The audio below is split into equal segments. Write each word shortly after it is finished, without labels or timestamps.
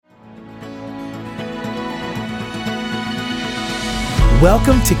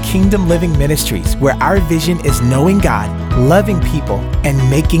Welcome to Kingdom Living Ministries, where our vision is knowing God, loving people, and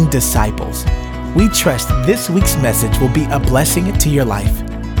making disciples. We trust this week's message will be a blessing to your life.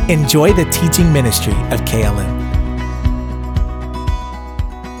 Enjoy the teaching ministry of KLM.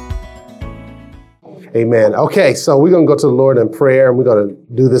 Amen. Okay, so we're going to go to the Lord in prayer, and we're going to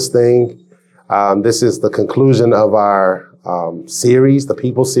do this thing. This is the conclusion of our series, the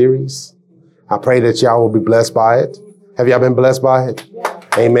People series. I pray that y'all will be blessed by it. Have y'all been blessed by it? Yeah.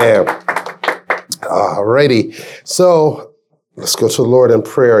 Amen. Alrighty. So let's go to the Lord in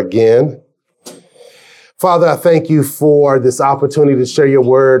prayer again. Father, I thank you for this opportunity to share your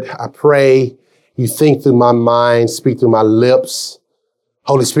word. I pray you think through my mind, speak through my lips.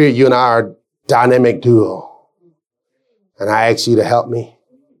 Holy Spirit, you and I are a dynamic duo. And I ask you to help me.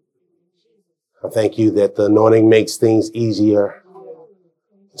 I thank you that the anointing makes things easier.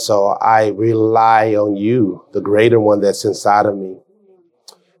 So I rely on you, the greater one that's inside of me.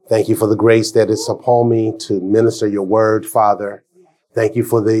 Thank you for the grace that is upon me to minister your word, Father. Thank you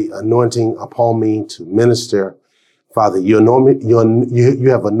for the anointing upon me to minister. Father, you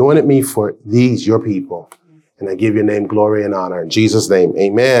have anointed me for these, your people. And I give your name glory and honor. In Jesus' name,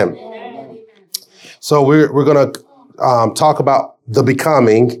 amen. So we're going to talk about the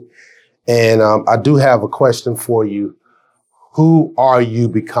becoming. And I do have a question for you. Who are you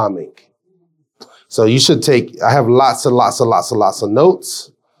becoming? So you should I have lots of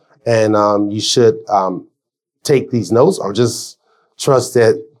notes, and you should take these notes or just trust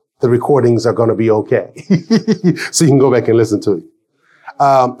that the recordings are going to be okay. So you can go back and listen to it.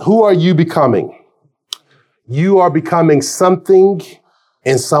 Who are you becoming? You are becoming something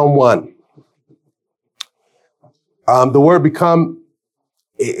and someone. The word become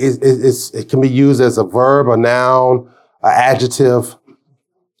it can be used as a verb, a noun, an adjective.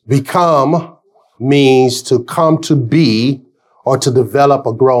 Become means to come to be or to develop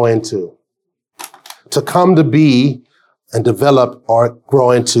or grow into. To come to be and develop or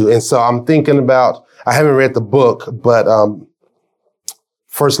grow into. And so I'm thinking about, I haven't read the book, but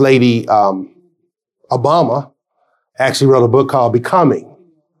First Lady Obama actually wrote a book called Becoming.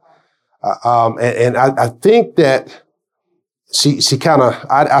 And I think that she kind of,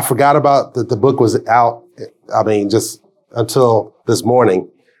 I forgot about that the book was out. I mean, just until this morning.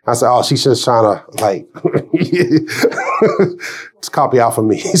 I said, oh, she's just trying to copy out from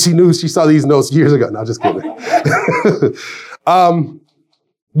me. She saw these notes years ago. No, just kidding.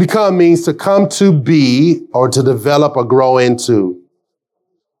 Become means to come to be or to develop or grow into.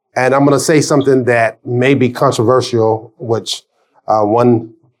 And I'm going to say something that may be controversial, which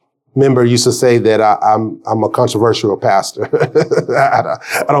one member used to say that I'm a controversial pastor.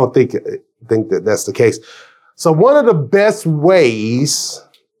 I don't think that that's the case. So one of the best ways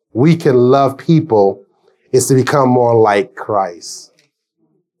we can love people is to become more like Christ.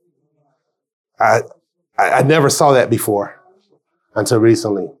 I never saw that before until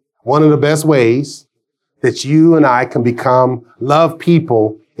recently. One of the best ways that you and I can love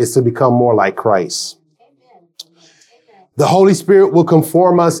people is to become more like Christ. Amen. The Holy Spirit will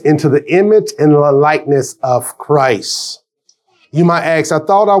conform us into the image and the likeness of Christ. You might ask, I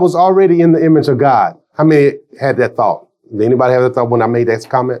thought I was already in the image of God. How many had that thought? Did anybody have that thought when I made that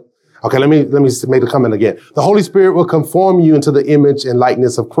comment? Okay, let me make the comment again. The Holy Spirit will conform you into the image and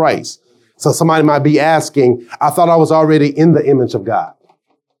likeness of Christ. So somebody might be asking, I thought I was already in the image of God.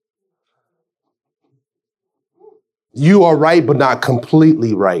 You are right, but not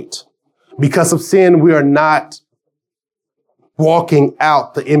completely right. Because of sin, we are not walking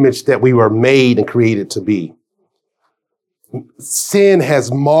out the image that we were made and created to be. Sin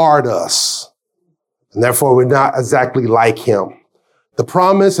has marred us. And therefore, we're not exactly like him. The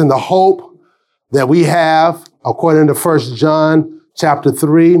promise and the hope that we have, according to 1 John chapter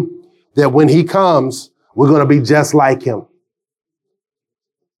 3, that when he comes, we're going to be just like him.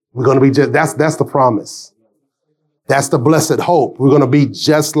 We're going to be that's the promise. That's the blessed hope. We're going to be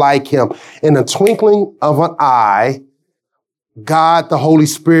just like him. In the twinkling of an eye, God, the Holy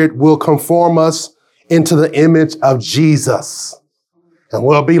Spirit, will conform us into the image of Jesus. And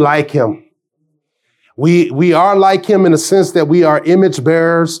we'll be like him. We are like him in the sense that we are image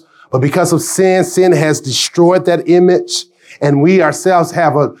bearers, but because of sin has destroyed that image, and we ourselves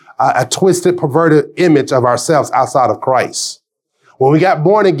have a twisted, perverted image of ourselves outside of Christ. When we got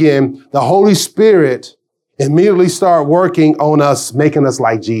born again, the Holy Spirit immediately started working on us, making us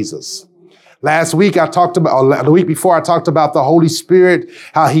like Jesus. Last week the week before I talked about the Holy Spirit,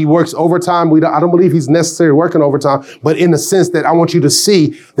 how he works overtime. I don't believe he's necessarily working overtime, but in the sense that I want you to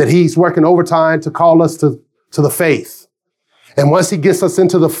see that he's working overtime to call us to the faith. And once he gets us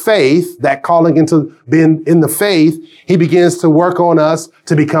into the faith, that calling into being in the faith, he begins to work on us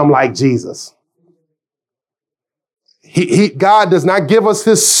to become like Jesus. God does not give us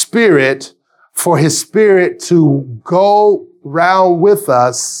his spirit for his spirit to go round with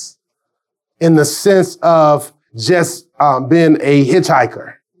us in the sense of just being a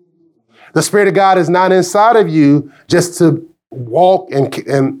hitchhiker. The Spirit of God is not inside of you just to walk and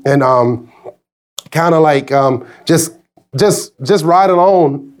kind of like just ride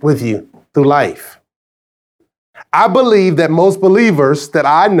along with you through life. I believe that most believers that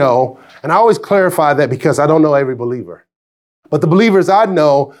I know, and I always clarify that because I don't know every believer, but the believers I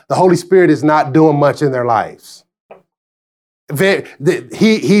know, the Holy Spirit is not doing much in their lives.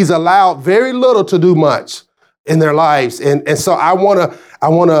 He's allowed very little to do much in their lives. And so I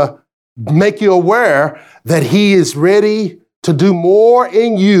want to make you aware that he is ready to do more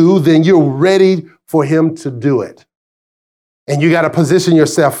in you than you're ready for him to do it. And you got to position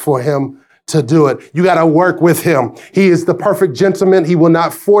yourself for him to do it. You got to work with him. He is the perfect gentleman. He will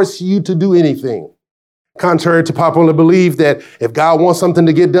not force you to do anything. Contrary to popular belief that if God wants something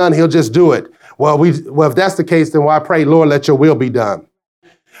to get done, he'll just do it. Well, if that's the case, then why pray, Lord, let your will be done?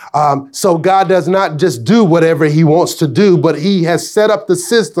 So God does not just do whatever he wants to do, but he has set up the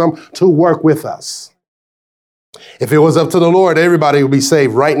system to work with us. If it was up to the Lord, everybody would be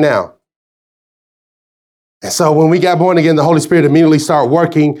saved right now. And so when we got born again, the Holy Spirit immediately started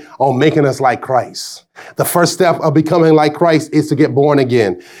working on making us like Christ. The first step of becoming like Christ is to get born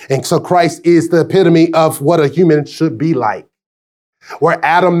again. And so Christ is the epitome of what a human should be like. Where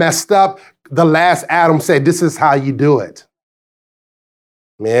Adam messed up, the last Adam said, this is how you do it.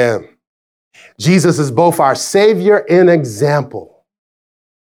 Man, Jesus is both our Savior and example.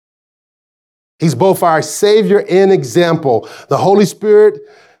 He's both our Savior and example. The Holy Spirit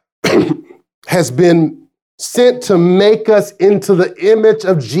has been sent to make us into the image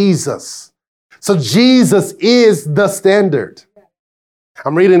of Jesus. So Jesus is the standard.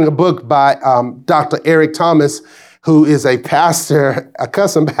 I'm reading a book by Dr. Eric Thomas, who is a pastor, a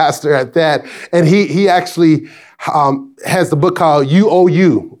custom pastor at that. And he actually has the book called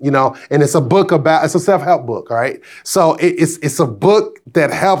You, and it's a self-help book, all right? So it's a book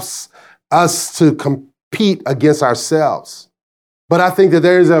that helps us to compete against ourselves. But I think that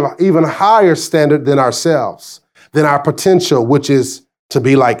there is an even higher standard than ourselves, than our potential, which is to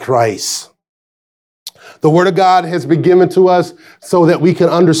be like Christ. The Word of God has been given to us so that we can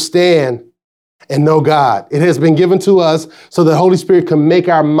understand and know God. It has been given to us so the Holy Spirit can make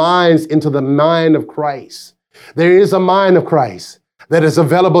our minds into the mind of Christ. There is a mind of Christ that is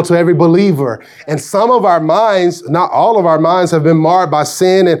available to every believer. And some of our minds, not all of our minds, have been marred by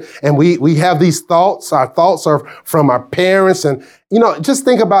sin. And we have these thoughts. Our thoughts are from our parents. And, just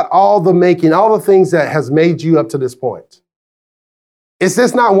think about all the things that has made you up to this point. It's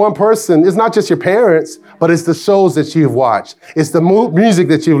just not one person. It's not just your parents, but it's the shows that you've watched. It's the music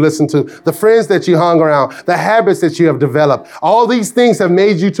that you've listened to, the friends that you hung around, the habits that you have developed. All these things have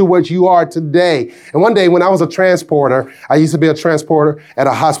made you to what you are today. And one day when I was a transporter, I used to be a transporter at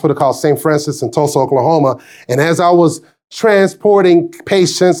a hospital called St. Francis in Tulsa, Oklahoma. And as I was transporting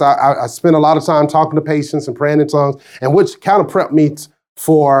patients, I spent a lot of time talking to patients and praying in tongues, and which kind of prepped me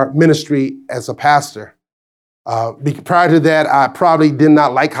for ministry as a pastor. Prior to that, I probably did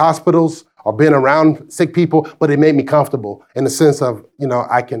not like hospitals or being around sick people, but it made me comfortable in the sense of,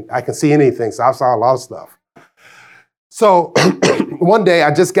 I can see anything. So I saw a lot of stuff. So one day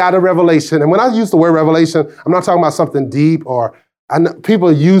I just got a revelation. And when I use the word revelation, I'm not talking about something deep or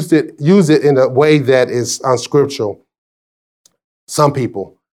people use it in a way that is unscriptural. Some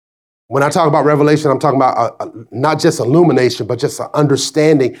people. When I talk about revelation, I'm talking about not just illumination, but just an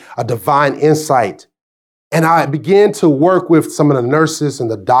understanding, a divine insight. And I began to work with some of the nurses and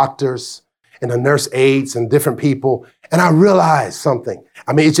the doctors and the nurse aides and different people. And I realized something.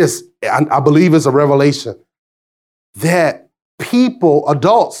 I mean, I believe it's a revelation that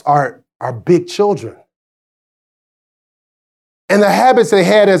adults are big children. And the habits they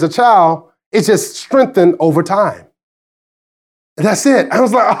had as a child, it just strengthened over time. And that's it. I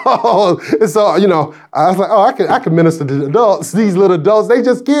was like, and so, I was like, I can minister to the adults. These little adults, they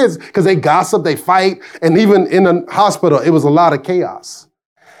just kids because they gossip, they fight. And even in a hospital, it was a lot of chaos.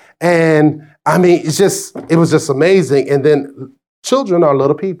 And I mean, it was just amazing. And then children are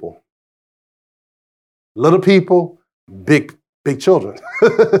little people. Little people, big children.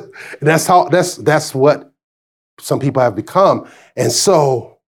 That's what some people have become. And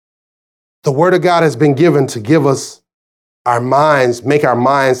so the Word of God has been given to give us make our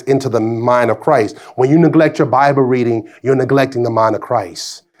minds into the mind of Christ. When you neglect your Bible reading, you're neglecting the mind of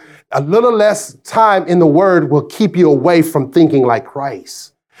Christ. A little less time in the word will keep you away from thinking like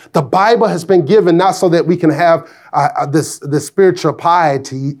Christ. The Bible has been given not so that we can have this spiritual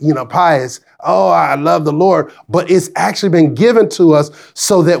piety, pious, oh, I love the Lord, but it's actually been given to us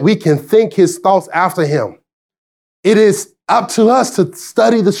so that we can think his thoughts after him. It is up to us to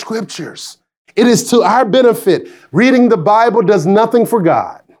study the scriptures. It is to our benefit. Reading the Bible does nothing for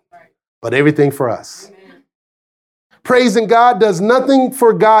God, but everything for us. Praising God does nothing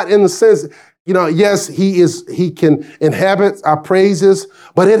for God in the sense, yes, he can inhabit our praises,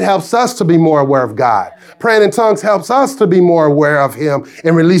 but it helps us to be more aware of God. Praying in tongues helps us to be more aware of him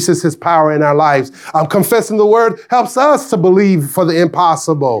and releases his power in our lives. Confessing the word helps us to believe for the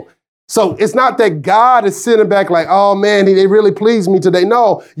impossible. So it's not that God is sitting back like, oh man, they really pleased me today.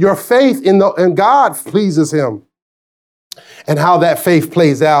 No, your faith in God pleases him. And how that faith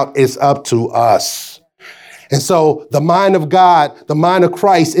plays out is up to us. And so the mind of God, the mind of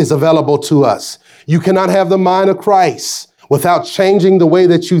Christ is available to us. You cannot have the mind of Christ without changing the way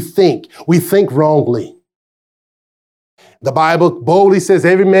that you think. We think wrongly. The Bible boldly says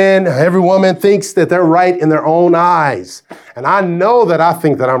every man, every woman thinks that they're right in their own eyes. And I know that I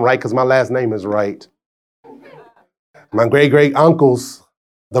think that I'm right because my last name is Wright. My great uncles,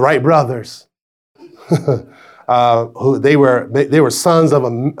 the Wright brothers, they were sons of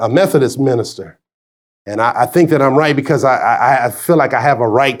a Methodist minister. And I think that I'm right because I feel like I have a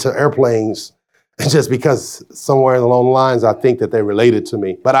right to airplanes just because somewhere along the lines I think that they're related to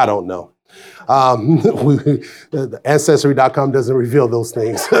me, but I don't know. Ancestry.com doesn't reveal those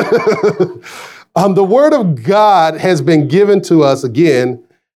things. The word of God has been given to us again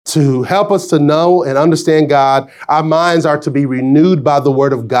to help us to know and understand God. Our minds are to be renewed by the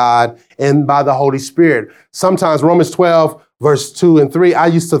word of God and by the Holy Spirit. Sometimes Romans 12, verse 2 and 3, I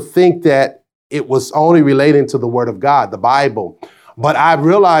used to think that it was only relating to the word of God, the Bible. But I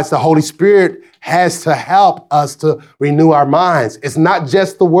realized the Holy Spirit has to help us to renew our minds. It's not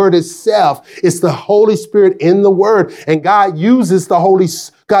just the word itself. It's the Holy Spirit in the word. And God uses the Holy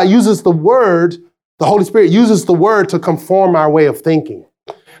Spirit uses the word to conform our way of thinking.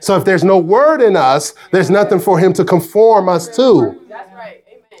 So if there's no word in us, there's nothing for him to conform us to. That's right.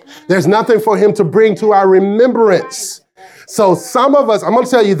 Amen. There's nothing for him to bring to our remembrance. So some of us, I'm going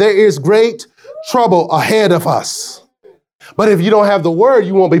to tell you, there is great trouble ahead of us. But if you don't have the word,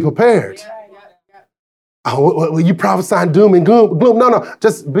 you won't be prepared. Oh, you prophesying doom and gloom. No,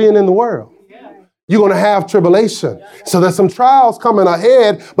 just being in the world. You're going to have tribulation. So there's some trials coming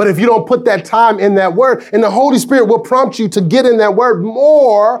ahead, but if you don't put that time in that word, and the Holy Spirit will prompt you to get in that word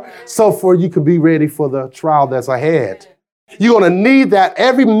more so for you can be ready for the trial that's ahead. You're going to need that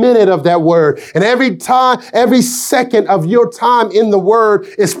every minute of that word. And every time, every second of your time in the word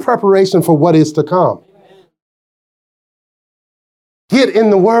is preparation for what is to come. Get in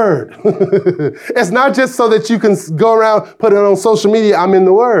the word. It's not just so that you can go around, put it on social media, I'm in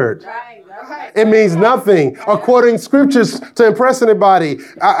the word. It means nothing. Or quoting scriptures to impress anybody.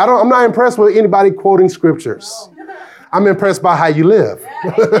 I'm not impressed with anybody quoting scriptures. I'm impressed by how you live.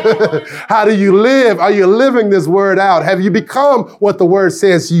 How do you live? Are you living this word out? Have you become what the word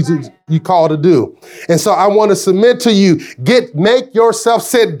says you call to do? And so I want to submit to you, make yourself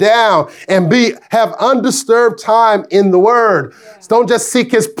sit down and have undisturbed time in the word. So don't just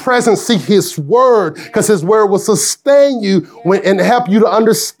seek his presence, seek his word, because his word will sustain you and help you to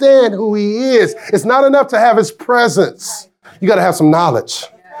understand who he is. It's not enough to have his presence. You got to have some knowledge.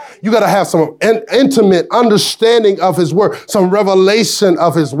 You got to have some intimate understanding of his word, some revelation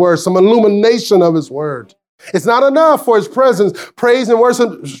of his word, some illumination of his word. It's not enough for his presence. Praise and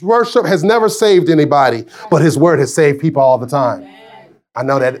worship has never saved anybody, but his word has saved people all the time. I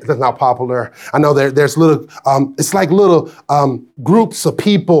know that's not popular. I know there's little, it's like little groups of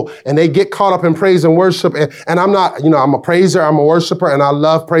people, and they get caught up in praise and worship. And I'm not, I'm a praiser, I'm a worshiper, and I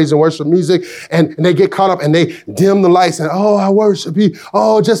love praise and worship music. And they get caught up and they dim the lights and, oh, I worship you.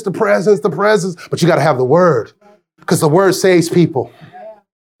 Oh, just the presence. But you got to have the word, because the word saves people.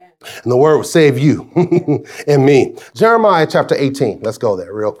 And the word will save you and me. Jeremiah chapter 18. Let's go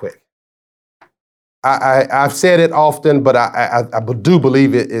there real quick. I've said it often, but I do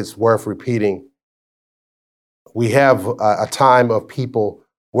believe it is worth repeating. We have a time of people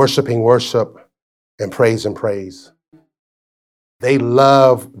worshiping worship and praise. They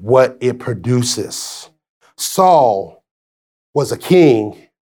love what it produces. Saul was a king,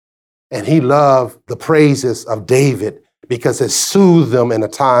 and he loved the praises of David because it soothed them in a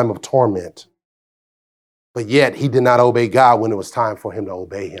time of torment. But yet he did not obey God when it was time for him to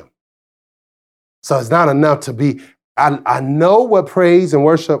obey him. So it's not enough to be, I know what praise and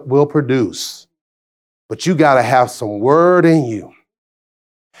worship will produce, but you got to have some word in you.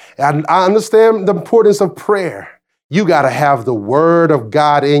 And I understand the importance of prayer. You got to have the word of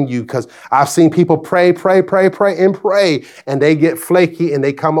God in you, because I've seen people pray, and they get flaky and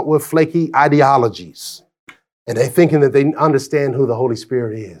they come up with flaky ideologies. And they're thinking that they understand who the Holy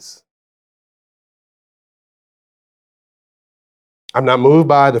Spirit is. I'm not moved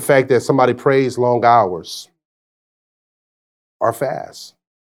by the fact that somebody prays long hours or fasts.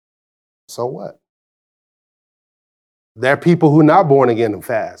 So what? There are people who are not born again who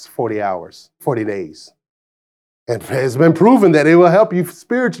fast 40 hours, 40 days. And it's been proven that it will help you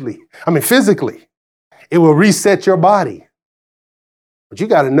physically. It will reset your body. But you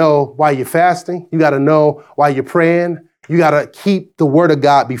got to know why you're fasting. You got to know why you're praying. You got to keep the word of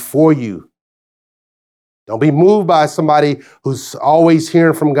God before you. Don't be moved by somebody who's always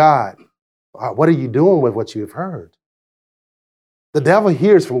hearing from God. What are you doing with what you have heard? The devil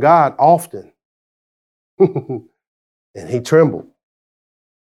hears from God often. And he trembled.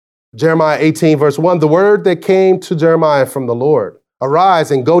 Jeremiah 18, verse 1, the word that came to Jeremiah from the Lord,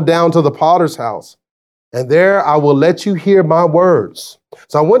 arise and go down to the potter's house, and there I will let you hear my words.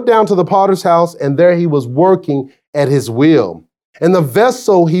 So I went down to the potter's house, and there he was working at his wheel. And the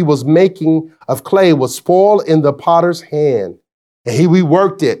vessel he was making of clay was spoiled in the potter's hand, and he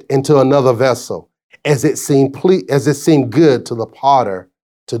reworked it into another vessel, as it seemed good to the potter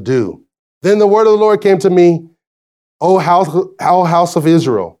to do. Then the word of the Lord came to me, O house of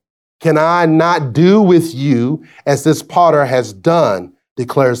Israel, can I not do with you as this potter has done,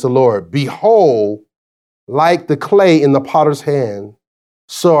 declares the Lord? Behold, like the clay in the potter's hand,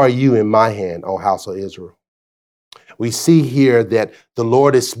 so are you in my hand, O house of Israel. We see here that the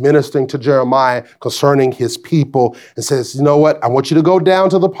Lord is ministering to Jeremiah concerning his people and says, you know what? I want you to go down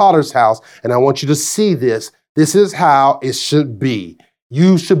to the potter's house and I want you to see this. This is how it should be.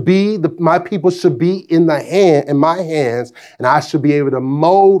 You should be, my people should be in my hands, and I should be able to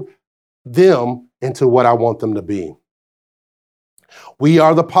mold them into what I want them to be. We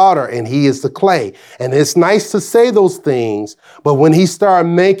are the potter and he is the clay. And it's nice to say those things, but when he starts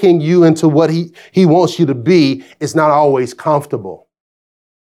making you into what he wants you to be, it's not always comfortable.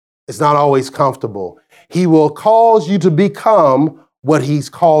 It's not always comfortable. He will cause you to become what he's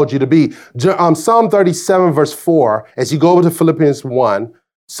called you to be. Psalm 37 verse 4, as you go over to Philippians 1,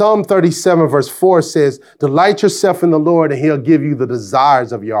 Psalm 37 verse 4 says, delight yourself in the Lord and he'll give you the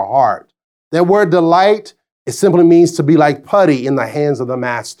desires of your heart. That word delight, it simply means to be like putty in the hands of the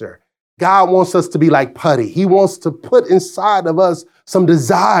master. God wants us to be like putty. He wants to put inside of us some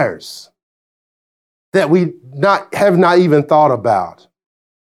desires that we have not even thought about.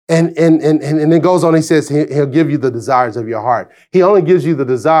 And it goes on, he says, he'll give you the desires of your heart. He only gives you the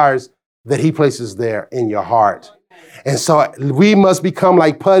desires that he places there in your heart. And so we must become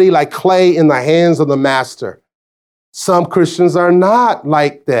like putty, like clay in the hands of the master. Some Christians are not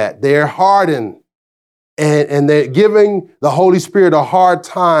like that. They're hardened and they're giving the Holy Spirit a hard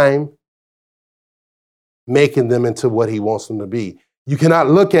time making them into what he wants them to be. You cannot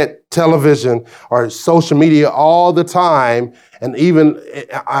look at television or social media all the time and even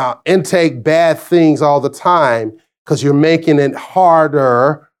intake bad things all the time, because you're making it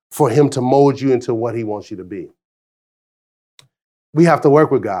harder for him to mold you into what he wants you to be. We have to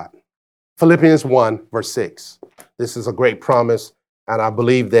work with God. Philippians 1, verse 6. This is a great promise, and I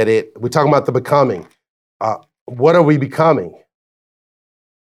believe that we're talking about the becoming. What are we becoming?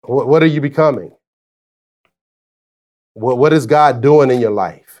 What are you becoming? What is God doing in your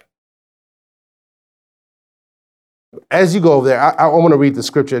life? As you go over there, I want to read the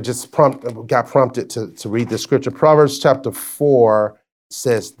scripture. I just got prompted to read the scripture. Proverbs chapter 4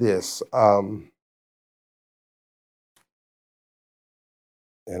 says this. And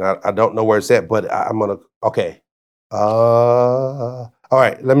I don't know where it's at, but I'm going to, okay. All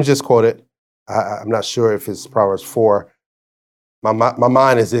right, let me just quote it. I'm not sure if it's Proverbs 4. My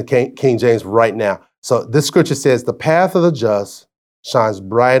mind is in King James right now. So this scripture says, the path of the just shines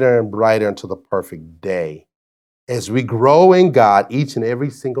brighter and brighter until the perfect day. As we grow in God each and every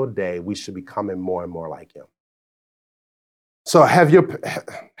single day, we should be becoming more and more like him. So has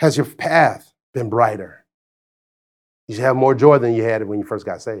your path been brighter? You should have more joy than you had when you first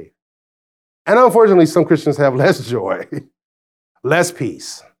got saved. And unfortunately, some Christians have less joy, less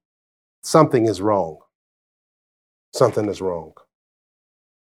peace. Something is wrong. Something is wrong.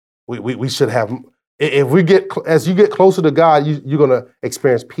 We should have, as you get closer to God, you're going to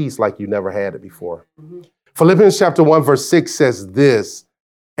experience peace like you never had it before. Mm-hmm. Philippians chapter 1, verse 6 says this,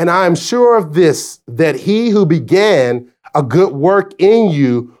 and I am sure of this, that he who began a good work in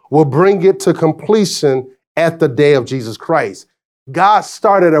you will bring it to completion at the day of Jesus Christ. God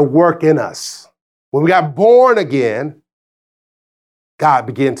started a work in us. When we got born again, God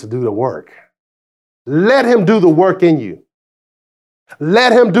began to do the work. Let him do the work in you.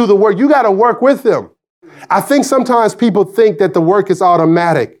 Let him do the work. You got to work with him. I think sometimes people think that the work is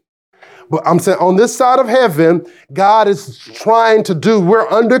automatic. But I'm saying on this side of heaven, God is trying to do, we're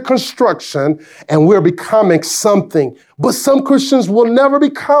under construction and we're becoming something. But some Christians will never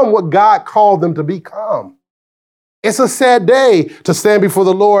become what God called them to become. It's a sad day to stand before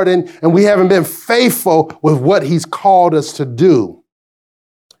the Lord and we haven't been faithful with what he's called us to do.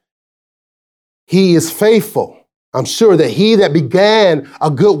 He is faithful. I'm sure that he that began a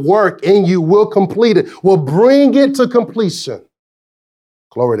good work in you will complete it, will bring it to completion.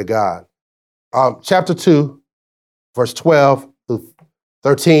 Glory to God. Chapter 2, verse 12 through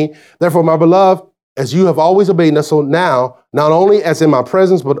 13. Therefore, my beloved, as you have always obeyed us, so now, not only as in my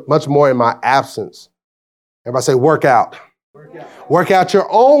presence, but much more in my absence. Everybody say, work out. Work out your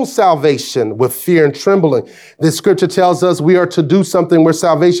own salvation with fear and trembling. This scripture tells us we are to do something where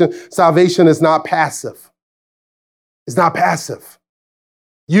salvation is not passive. It's not passive.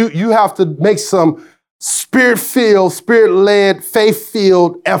 You have to make some spirit-filled, spirit-led,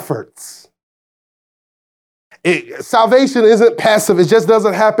 faith-filled efforts. Salvation isn't passive. It just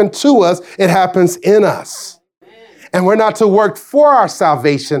doesn't happen to us. It happens in us. And we're not to work for our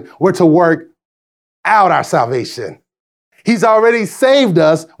salvation. We're to work out our salvation. He's already saved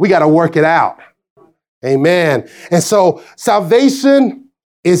us. We got to work it out. Amen. And so salvation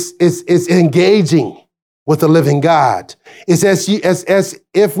is engaging with the living God. It's as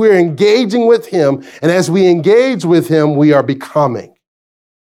if we're engaging with him. And as we engage with him, we are becoming.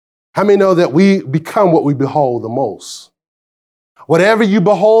 How many know that we become what we behold the most? Whatever you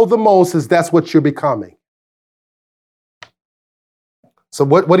behold the most that's what you're becoming. So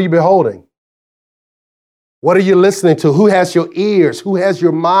what are you beholding? What are you listening to? Who has your ears? Who has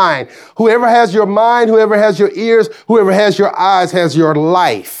your mind? Whoever has your mind, whoever has your ears, whoever has your eyes has your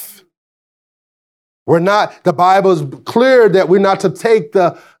life. The Bible is clear that we're not to take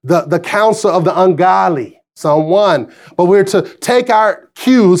the counsel of the ungodly. Psalm 1, but we're to take our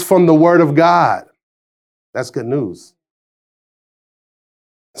cues from the word of God. That's good news.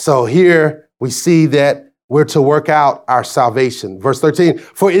 So here we see that we're to work out our salvation. Verse 13,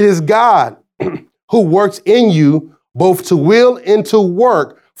 for it is God who works in you both to will and to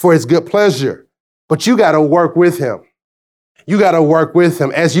work for his good pleasure. But you got to work with him. You got to work with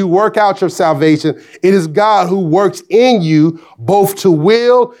him. As you work out your salvation, it is God who works in you both to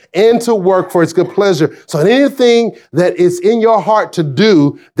will and to work for his good pleasure. So anything that is in your heart to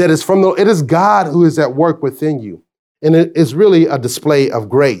do that is it is God who is at work within you. And it is really a display of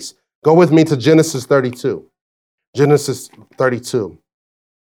grace. Go with me to Genesis 32. Genesis 32.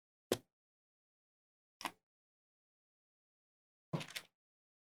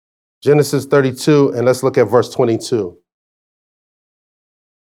 Genesis 32, and let's look at verse 22.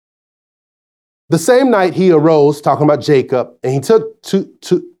 The same night he arose, talking about Jacob, and he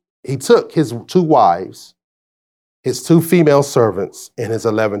took his 2 wives, his 2 female servants, and his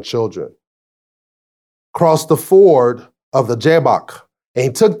 11 children, crossed the ford of the Jabbok, and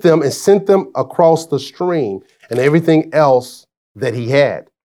he took them and sent them across the stream and everything else that he had.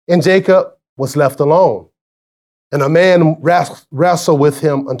 And Jacob was left alone, and a man wrestled with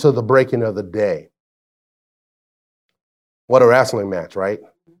him until the breaking of the day. What a wrestling match, right?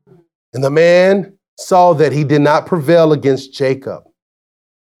 And the man saw that he did not prevail against Jacob.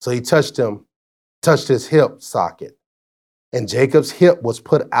 So he touched his hip socket. And Jacob's hip was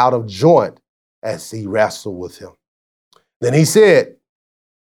put out of joint as he wrestled with him. Then he said,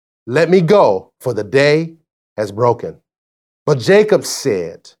 let me go, for the day has broken. But Jacob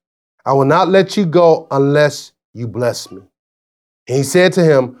said, I will not let you go unless you bless me. And he said to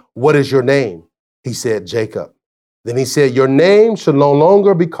him, what is your name? He said, Jacob. Then he said, your name shall no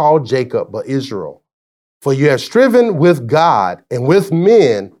longer be called Jacob, but Israel. For you have striven with God and with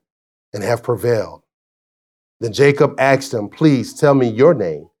men and have prevailed. Then Jacob asked him, please tell me your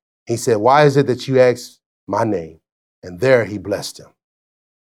name. He said, why is it that you ask my name? And there he blessed him.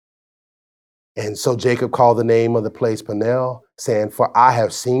 And so Jacob called the name of the place Peniel, saying, for I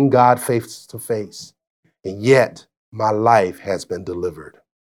have seen God face to face, and yet my life has been delivered.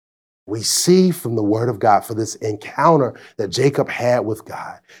 We see from the word of God for this encounter that Jacob had with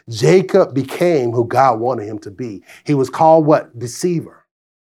God. Jacob became who God wanted him to be. He was called what? Deceiver.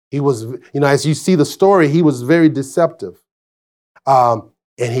 He was, as you see the story, he was very deceptive. And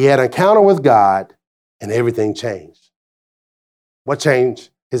he had an encounter with God and everything changed. What changed?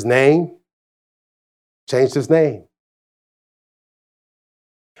 His name? Changed his name.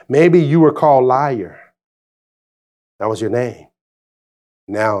 Maybe you were called liar. That was your name.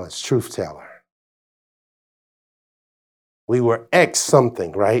 Now it's truth teller. We were X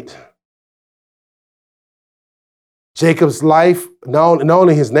something, right? Jacob's life, not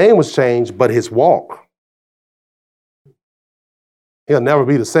only his name was changed, but his walk. He'll never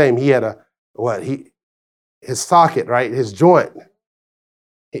be the same. He had his socket, right? His joint,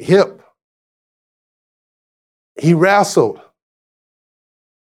 hip. He wrestled.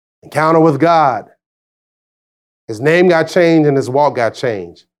 Encounter with God. His name got changed and his walk got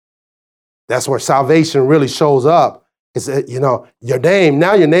changed. That's where salvation really shows up. It's, your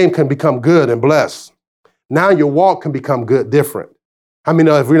name can become good and blessed. Now your walk can become good, different. I mean,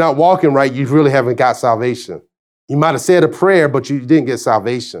 if you're not walking right, you really haven't got salvation. You might have said a prayer, but you didn't get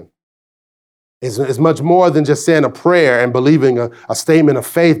salvation. It's much more than just saying a prayer and believing a statement of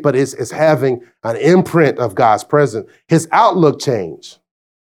faith, but it's having an imprint of God's presence. His outlook changed.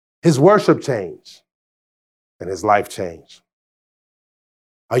 His worship changed. And his life changed.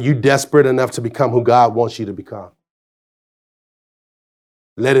 Are you desperate enough to become who God wants you to become?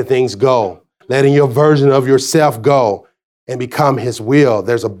 Letting things go. Letting your version of yourself go and become his will.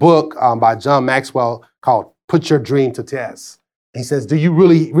 There's a book by John Maxwell called Put Your Dream to Test. He says, do you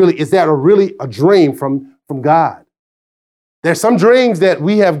really, is that really a dream from God? There's some dreams that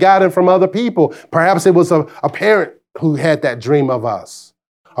we have gotten from other people. Perhaps it was a parent who had that dream of us.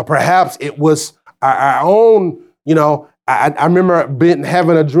 Or perhaps it was our own, I remember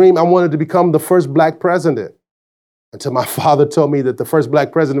having a dream. I wanted to become the first black president until my father told me that the first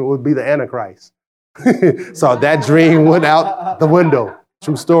black president would be the Antichrist. So that dream went out the window.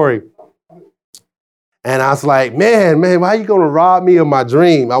 True story. And I was like, man, why are you going to rob me of my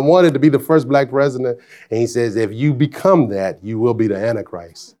dream? I wanted to be the first black president. And he says, if you become that, you will be the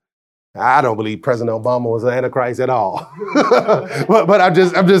Antichrist. I don't believe President Obama was an Antichrist at all. but I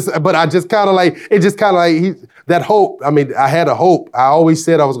just kind of like, that hope. I mean, I had a hope. I always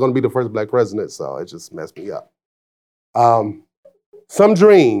said I was going to be the first black president. So it just messed me up. Some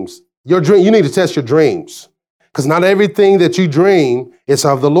dreams, you need to test your dreams. Because not everything that you dream is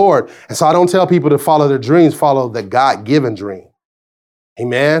of the Lord. And so I don't tell people to follow their dreams, follow the God-given dream.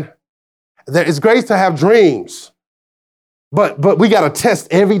 Amen? It's great to have dreams, but we got to test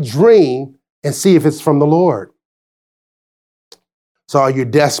every dream and see if it's from the Lord. So are you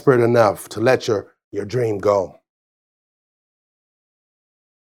desperate enough to let your dream go?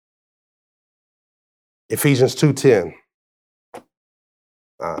 Ephesians 2:10.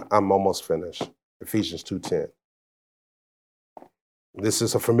 I'm almost finished. Ephesians 2:10. This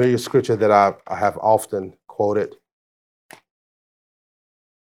is a familiar scripture that I have often quoted.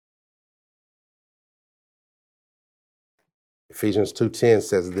 Ephesians 2:10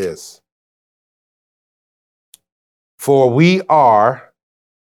 says this. For we are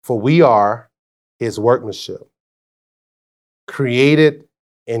his workmanship, created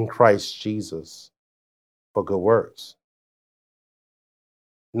in Christ Jesus for good works.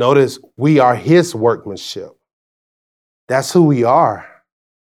 Notice, we are his workmanship. That's who we are.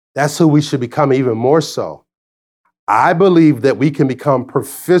 That's who we should become even more so. I believe that we can become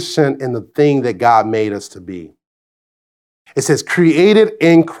proficient in the thing that God made us to be. It says created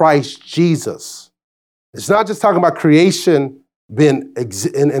in Christ Jesus. It's not just talking about creation being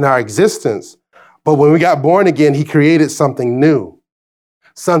in our existence, but when we got born again, he created something new,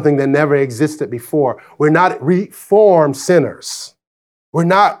 something that never existed before. We're not reformed sinners. We're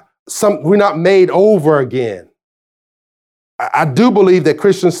not made over again. I do believe that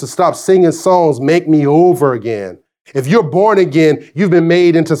Christians should stop singing songs, make me over again. If you're born again, you've been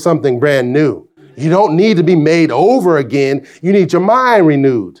made into something brand new. You don't need to be made over again. You need your mind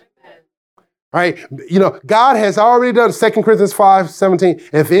renewed. Right? God has already done 2 Corinthians 5:17.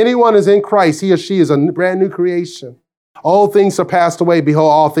 If anyone is in Christ, he or she is a brand new creation. All things are passed away.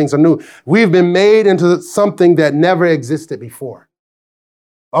 Behold, all things are new. We've been made into something that never existed before.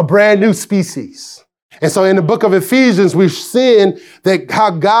 A brand new species. And so in the book of Ephesians, we've seen that how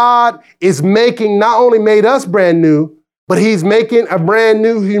God is not only made us brand new, but he's making a brand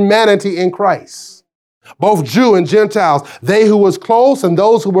new humanity in Christ. Both Jew and Gentiles, they who was close and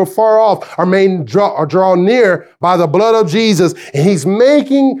those who were far off are drawn near by the blood of Jesus. And he's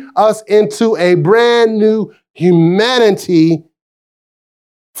making us into a brand new humanity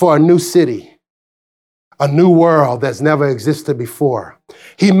for a new city, a new world that's never existed before.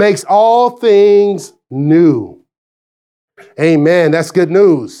 He makes all things new. Amen. That's good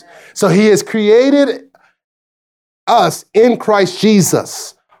news. So he has created us in Christ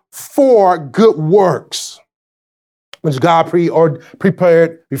Jesus for good works, which God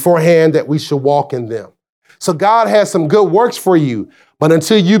prepared beforehand that we should walk in them. So God has some good works for you, but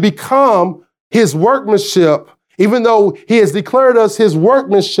until you become his workmanship, even though he has declared us his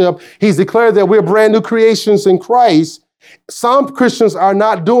workmanship, he's declared that we're brand new creations in Christ. Some Christians are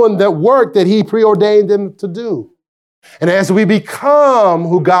not doing the work that he preordained them to do. And as we become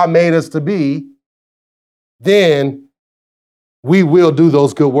who God made us to be, then we will do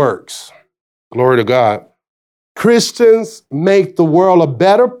those good works. Glory to God. Christians make the world a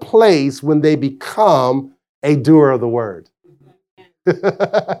better place when they become a doer of the word.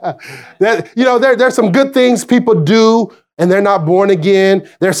 There's some good things people do and they're not born again.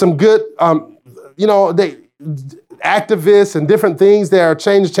 There's some good, activists and different things that are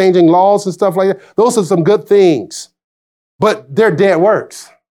changing laws and stuff like that. Those are some good things, but they're dead works.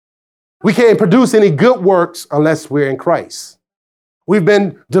 We can't produce any good works unless we're in Christ. We've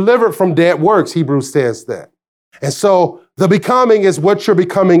been delivered from dead works, Hebrews says that. And so the becoming is what you're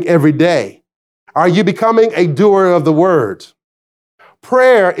becoming every day. Are you becoming a doer of the word?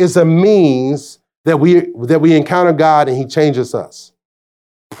 Prayer is a means that we encounter God and he changes us.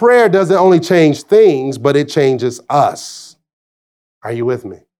 Prayer doesn't only change things, but it changes us. Are you with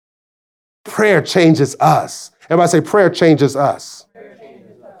me? Prayer changes us. Everybody say prayer changes us.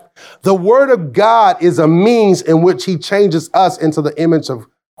 The word of God is a means in which he changes us into the image of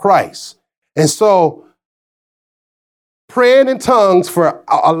Christ. And so praying in tongues for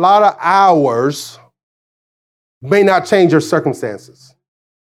a lot of hours may not change your circumstances.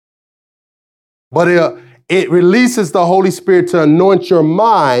 But it releases the Holy Spirit to anoint your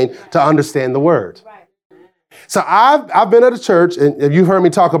mind to understand the word. Right. So I've been at a church, and you've heard me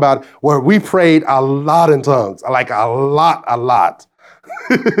talk about it, where we prayed a lot in tongues, like a lot.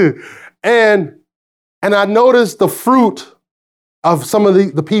 and I noticed the fruit of some of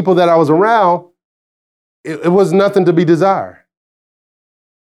the people that I was around. It was nothing to be desired.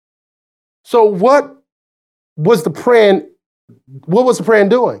 So what was the praying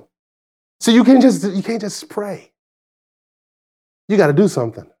doing? So you can't just pray. You got to do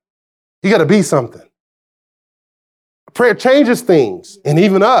something. You got to be something. Prayer changes things, and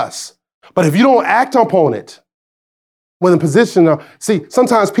even us. But if you don't act upon it, when the position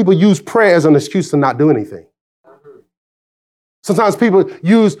sometimes people use prayer as an excuse to not do anything. Sometimes people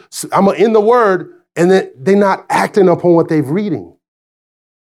use, I'm in the word, and then they're not acting upon what they're reading.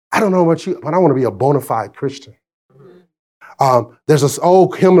 I don't know about you, but I want to be a bona fide Christian. There's this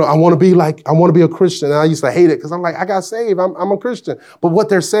old hymn, I want to be a Christian. And I used to hate it because I'm like, I got saved. I'm a Christian. But what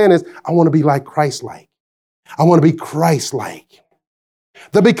they're saying is, I want to be like Christ-like. I want to be Christ-like.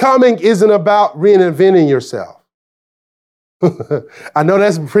 The becoming isn't about reinventing yourself. I know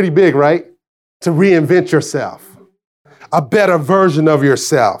that's pretty big, right? To reinvent yourself. A better version of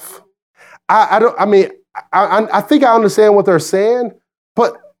yourself. I think I understand what they're saying,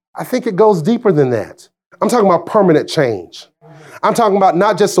 but I think it goes deeper than that. I'm talking about permanent change. I'm talking about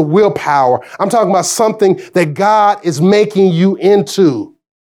not just a willpower. I'm talking about something that God is making you into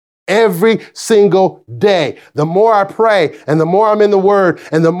every single day. The more I pray and the more I'm in the word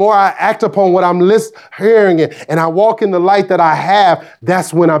and the more I act upon what I'm hearing it and I walk in the light that I have,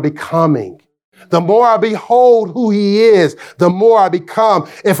 that's when I'm becoming. The more I behold who he is, the more I become.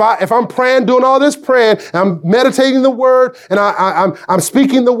 If I'm praying, doing all this praying, and I'm meditating the word, and I'm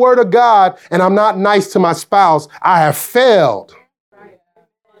speaking the word of God, and I'm not nice to my spouse, I have failed.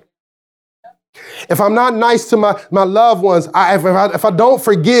 If I'm not nice to my loved ones, if I don't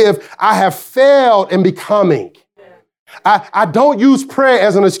forgive, I have failed in becoming. I don't use prayer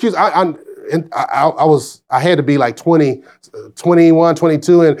as an excuse. I had to be like 20, 21,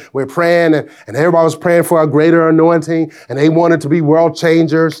 22, and we're praying, and everybody was praying for a greater anointing, and they wanted to be world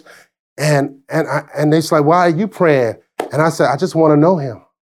changers. And they're like, why are you praying? And I said, I just want to know him.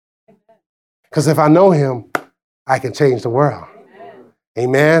 Because if I know him, I can change the world.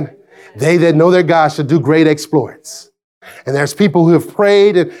 Amen. They that know their God should do great exploits. And there's people who have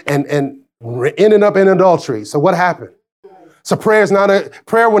prayed and ended up in adultery. So what happened? So prayer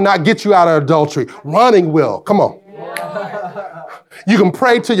will not get you out of adultery. Running will. Come on. You can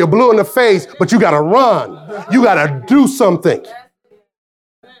pray till you're blue in the face, but you got to run. You got to do something.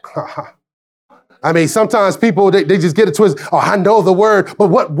 I mean, sometimes people, they just get it twisted. Oh, I know the word, but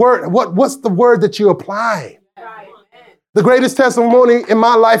what's the word that you apply? The greatest testimony in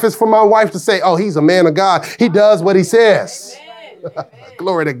my life is for my wife to say, oh, he's a man of God. He does what he says.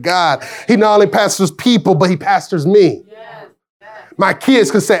 Glory to God. He not only pastors people, but he pastors me. My kids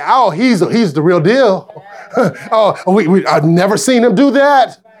could say, oh, he's the real deal. I've never seen him do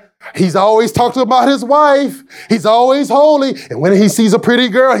that. He's always talked about his wife. He's always holy. And when he sees a pretty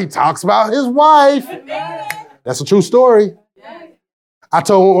girl, he talks about his wife. That's a true story. I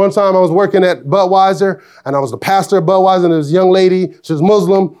told one time I was working at Budweiser, and I was the pastor of Budweiser, and there was a young lady, she was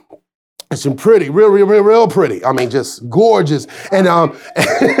Muslim, and she's pretty, real pretty. I mean, just gorgeous. And I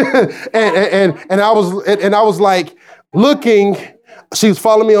was like, looking. She was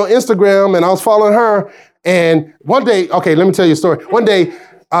following me on Instagram, and I was following her. And one day, okay, let me tell you a story. One day,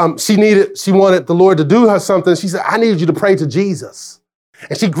 she wanted the Lord to do her something. She said, I need you to pray to Jesus.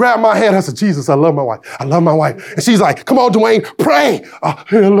 And she grabbed my hand. I said, Jesus, I love my wife. I love my wife. And she's like, come on, DeWayne, pray. Oh,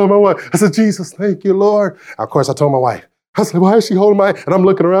 I love my wife. I said, Jesus, thank you, Lord. Of course, I told my wife. I said, why is she holding my hand? And I'm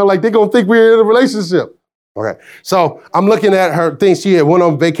looking around like they're going to think we're in a relationship. Okay. So I'm looking at her thing. She had went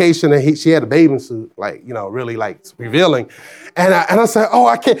on vacation and she had a bathing suit, like, really like revealing. And I said, oh,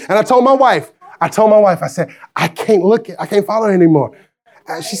 I can't. And I told my wife, I said, I can't follow her anymore.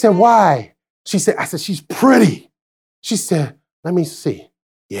 And she said, why? I said, she's pretty. She said, let me see.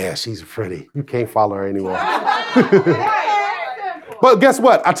 Yeah, she's pretty. You can't follow her anymore. But guess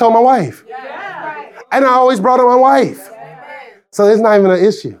what? I told my wife. And I always brought up my wife. So it's not even an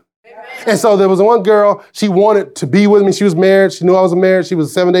issue. And so there was one girl, she wanted to be with me. She was married. She knew I was married. She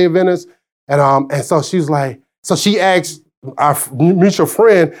was a 7-day Adventist. And so she was like, so she asked our mutual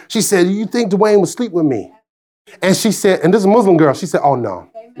friend, she said, do you think DeWayne would sleep with me? And she said, and this is a Muslim girl, she said, oh, no.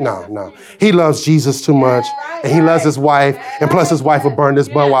 He loves Jesus too much, and he loves his wife, and plus his wife would burn this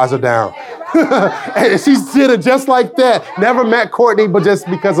Budweiser down. And she did it just like that. Never met Courtney, but just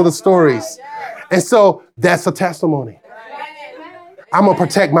because of the stories. And so that's a testimony. I'm going to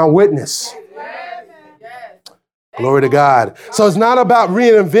protect my witness. Glory to God. So it's not about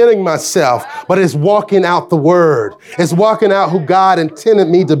reinventing myself, but it's walking out the word. It's walking out who God intended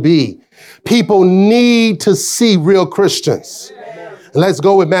me to be. People need to see real Christians. Let's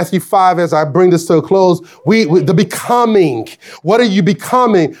go with Matthew 5 as I bring this to a close. The becoming. What are you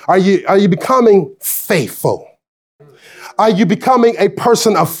becoming? Are you becoming faithful? Are you becoming a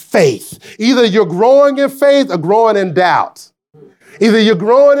person of faith? Either you're growing in faith or growing in doubt. Either you're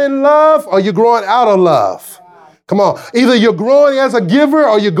growing in love or you're growing out of love. Come on. Either you're growing as a giver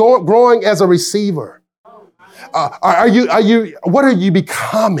or you're growing as a receiver. What are you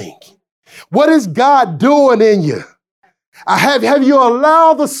becoming? What is God doing in you? Have you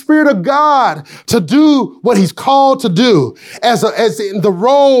allowed the Spirit of God to do what He's called to do?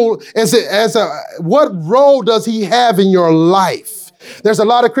 What role does He have in your life? There's a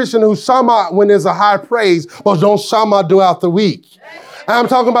lot of Christians who shama when there's a high praise, but don't shama throughout the week. And I'm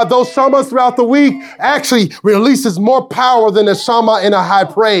talking about those shamas throughout the week actually releases more power than a shama in a high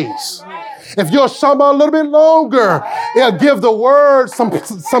praise. If you're shama a little bit longer, it'll give the word some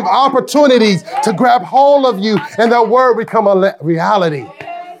opportunities to grab hold of you and that word become a reality.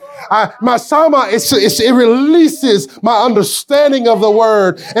 My shama, it releases my understanding of the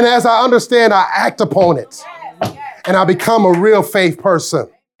word. And as I understand, I act upon it. And I become a real faith person.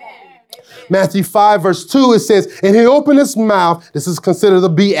 Matthew 5, verse 2, it says, and he opened his mouth. This is considered the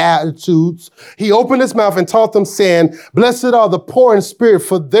Beatitudes. He opened his mouth and taught them, saying, blessed are the poor in spirit,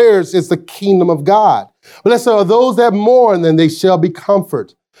 for theirs is the kingdom of God. Blessed are those that mourn, and they shall be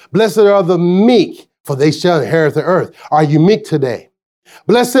comforted. Blessed are the meek, for they shall inherit the earth. Are you meek today?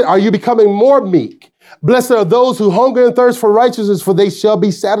 Blessed are you becoming more meek? Blessed are those who hunger and thirst for righteousness, for they shall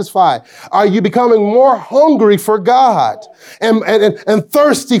be satisfied. Are you becoming more hungry for God and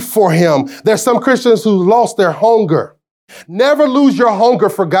thirsty for Him? There's some Christians who lost their hunger. Never lose your hunger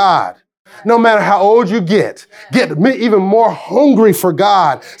for God. No matter how old you get even more hungry for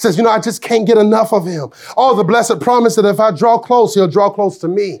God. Says, I just can't get enough of Him. Oh, the blessed promise that if I draw close, He'll draw close to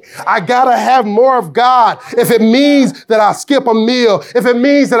me. I gotta have more of God. If it means that I skip a meal, if it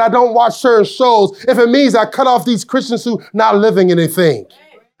means that I don't watch certain shows, if it means I cut off these Christians who not living anything.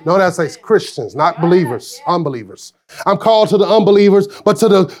 No, that's like Christians, not believers, unbelievers. I'm called to the unbelievers, but to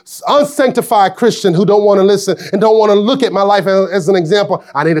the unsanctified Christian who don't want to listen and don't want to look at my life as an example,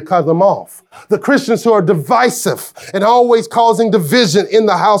 I need to cut them off. The Christians who are divisive and always causing division in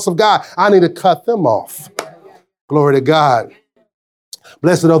the house of God, I need to cut them off. Glory to God.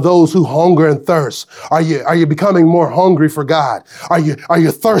 Blessed are those who hunger and thirst. Are you becoming more hungry for God? Are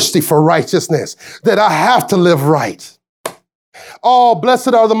you thirsty for righteousness? That I have to live right. Oh,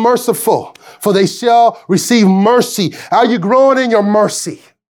 blessed are the merciful, for they shall receive mercy. Are you growing in your mercy?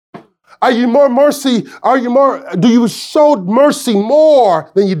 Are you more mercy? Do you show mercy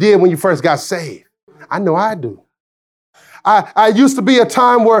more than you did when you first got saved? I know I do. I used to be a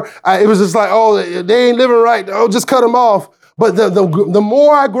time where it was just like, oh, they ain't living right. Oh, just cut them off. But the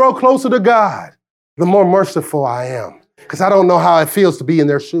more I grow closer to God, the more merciful I am, because I don't know how it feels to be in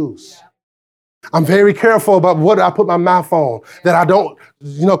their shoes. I'm very careful about what I put my mouth on, that I don't,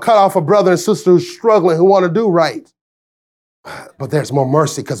 cut off a brother and sister who's struggling, who want to do right. But there's more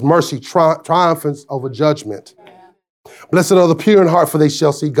mercy, because mercy triumphs over judgment. Blessed are the pure in heart, for they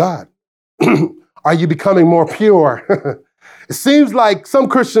shall see God. Are you becoming more pure? It seems like some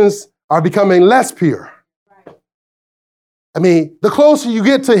Christians are becoming less pure. I mean, the closer you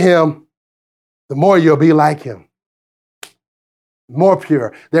get to him, the more you'll be like him. More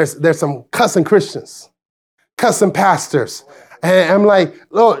pure. There's some cussing Christians, cussing pastors. And I'm like,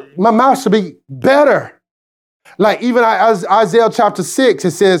 Lord, my mouth should be better. Like even Isaiah chapter 6,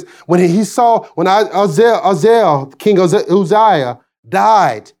 it says, when Uzziah, King Uzziah,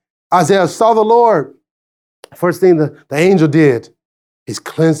 died, Isaiah saw the Lord. First thing the angel did is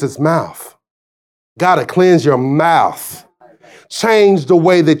cleanse his mouth. God to cleanse your mouth. Change the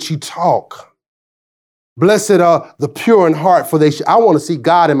way that you talk. Blessed are the pure in heart, for I want to see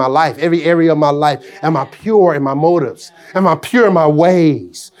God in my life, every area of my life. Am I pure in my motives? Am I pure in my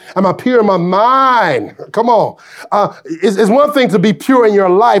ways? Am I pure in my mind? Come on. It's one thing to be pure in your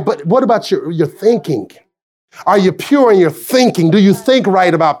life, but what about your thinking? Are you pure in your thinking? Do you think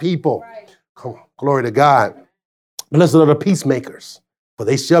right about people? Come on, glory to God. Blessed are the peacemakers, for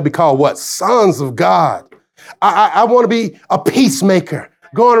they shall be called what? Sons of God. I want to be a peacemaker.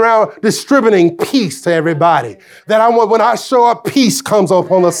 Going around distributing peace to everybody. That I want, when I show up, peace comes up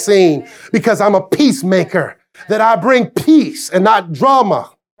on the scene because I'm a peacemaker. That I bring peace and not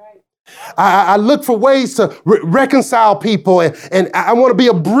drama. I look for ways to reconcile people and I want to be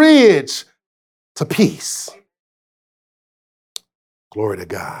a bridge to peace. Glory to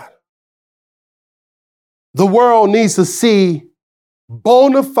God. The world needs to see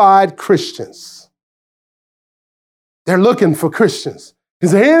bona fide Christians. They're looking for Christians.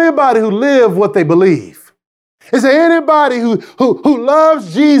 Is there anybody who live what they believe? Is there anybody who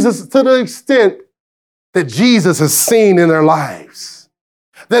loves Jesus to the extent that Jesus is seen in their lives?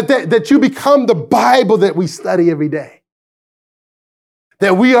 That you become the Bible that we study every day.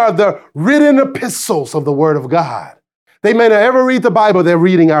 That we are the written epistles of the Word of God. They may not ever read the Bible, they're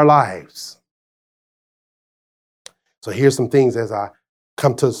reading our lives. So here's some things as I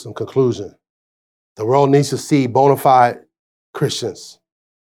come to some conclusion. The world needs to see bona fide Christians.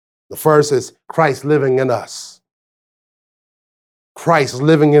 The first is Christ living in us. Christ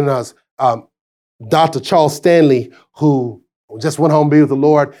living in us. Dr. Charles Stanley, who just went home to be with the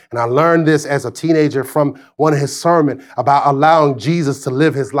Lord, and I learned this as a teenager from one of his sermons about allowing Jesus to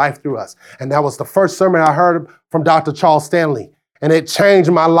live his life through us. And that was the first sermon I heard from Dr. Charles Stanley. And it changed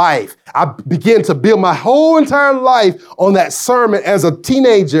my life. I began to build my whole entire life on that sermon as a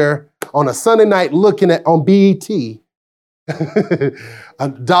teenager on a Sunday night looking at on BET.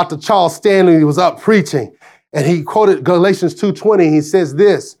 Dr. Charles Stanley was up preaching, and he quoted Galatians 2:20. He says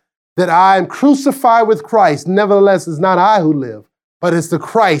this, that I am crucified with Christ. Nevertheless, it's not I who live, but it's the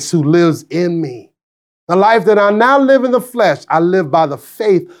Christ who lives in me. The life that I now live in the flesh, I live by the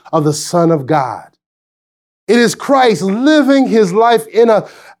faith of the Son of God. It is Christ living his life in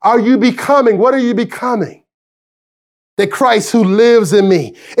us. Are you becoming? What are you becoming? The Christ who lives in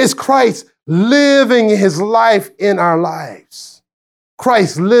me. It's Christ living his life in our lives.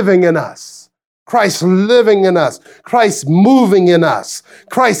 Christ living in us. Christ living in us. Christ moving in us.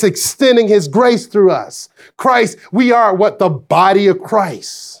 Christ extending his grace through us. Christ, we are what? The body of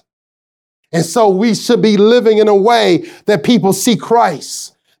Christ. And so we should be living in a way that people see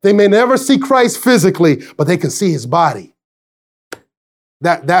Christ. They may never see Christ physically, but they can see his body.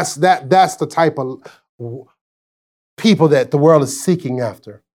 That's the type of people that the world is seeking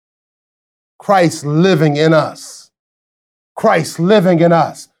after. Christ living in us. Christ living in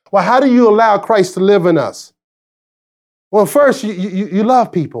us. Well, how do you allow Christ to live in us? Well, first, you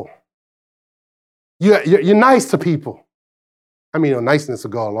love people. You're nice to people. I mean, niceness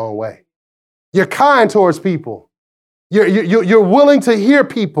will go a long way. You're kind towards people. You're willing to hear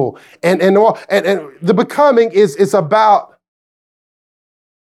people. And the becoming is about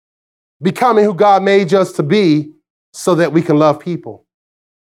becoming who God made us to be so that we can love people.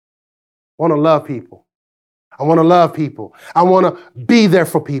 I want to love people. I want to love people. I want to be there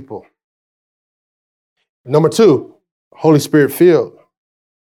for people. Number 2, Holy Spirit filled.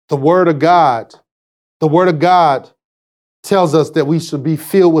 The Word of God tells us that we should be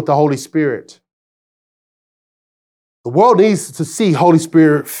filled with the Holy Spirit. The world needs to see Holy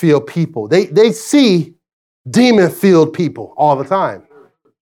Spirit filled people. They see demon filled people all the time.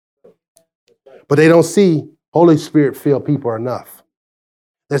 But they don't see Holy Spirit filled people enough.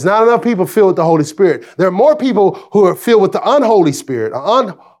 There's not enough people filled with the Holy Spirit. There are more people who are filled with the unholy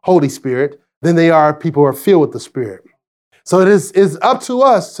spirit than they are people who are filled with the Spirit. So it is up to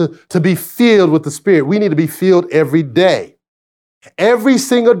us to be filled with the Spirit. We need to be filled every day. Every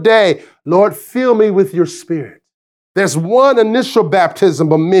single day, Lord, fill me with your Spirit. There's one initial baptism,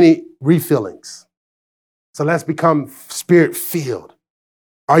 but many refillings. So let's become Spirit filled.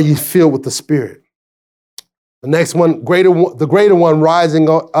 Are you filled with the Spirit? The next one, the greater one rising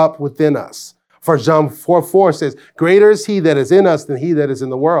up within us. 1 John 4:4 says, greater is he that is in us than he that is in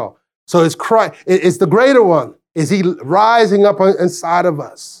the world. So it's Christ, it's the greater one. Is he rising up inside of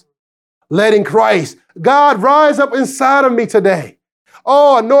us? Letting Christ, God, rise up inside of me today.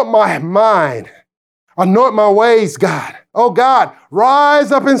 Oh, anoint my mind. Anoint my ways, God. Oh, God,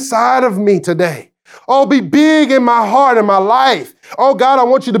 rise up inside of me today. Oh, be big in my heart and my life. Oh, God, I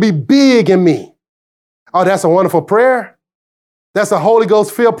want you to be big in me. Oh, that's a wonderful prayer. That's a Holy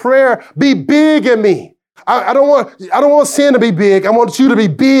Ghost-filled prayer. Be big in me. I don't want sin to be big. I want you to be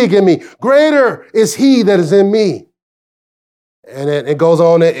big in me. Greater is he that is in me. And it goes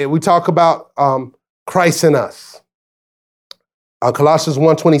on. We talk about Christ in us. Colossians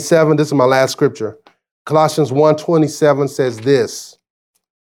 1:27, this is my last scripture. Colossians 1:27 says this.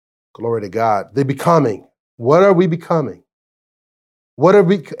 Glory to God. The becoming. What are we becoming? What are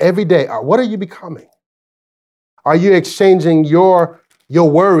we every day? What are you becoming? Are you exchanging your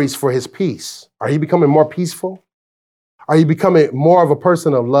worries for his peace? Are you becoming more peaceful? Are you becoming more of a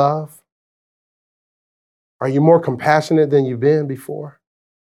person of love? Are you more compassionate than you've been before?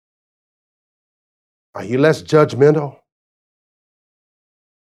 Are you less judgmental?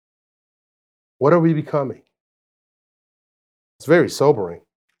 What are we becoming? It's very sobering.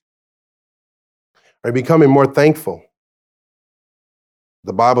 Are you becoming more thankful?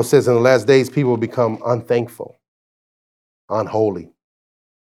 The Bible says in the last days, people will become unthankful, unholy.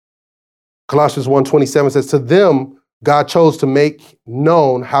 Colossians 1:27 says, to them, God chose to make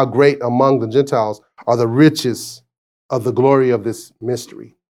known how great among the Gentiles are the riches of the glory of this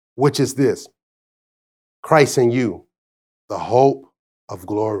mystery, which is this, Christ in you, the hope of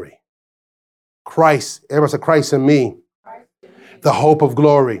glory. Christ, everybody say Christ in me, the hope of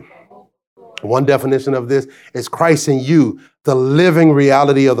glory. One definition of this is Christ in you, the living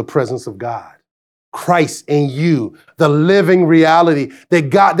reality of the presence of God. Christ in you, the living reality that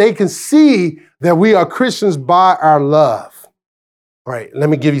God, they can see that we are Christians by our love. All right, let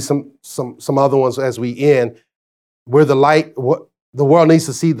me give you some other ones as we end. We're the light. The world needs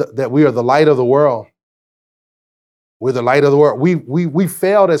to see that we are the light of the world. We're the light of the world. We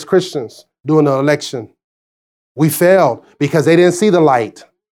failed as Christians during the election. We failed because they didn't see the light.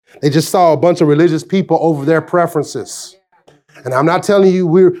 They just saw a bunch of religious people over their preferences. And I'm not telling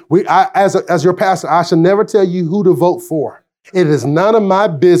you, as your pastor, I should never tell you who to vote for. It is none of my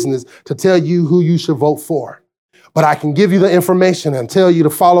business to tell you who you should vote for. But I can give you the information and tell you to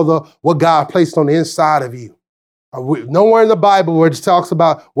follow what God placed on the inside of you. Nowhere in the Bible where it talks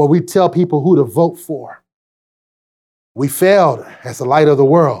about what we tell people who to vote for. We failed as the light of the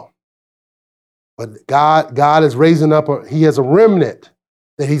world. But God is raising up, he has a remnant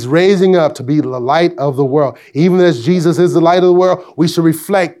that he's raising up to be the light of the world. Even as Jesus is the light of the world, we should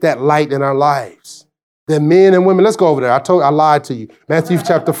reflect that light in our lives. That men and women, let's go over there. I lied to you. Matthew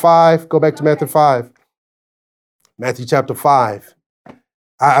chapter 5, go back to Matthew 5. Matthew chapter 5.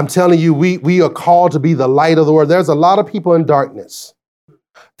 I'm telling you, we are called to be the light of the world. There's a lot of people in darkness.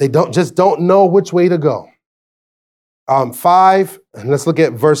 They don't know which way to go. 5, and let's look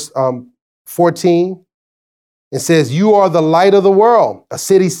at verse 14. It says, you are the light of the world. A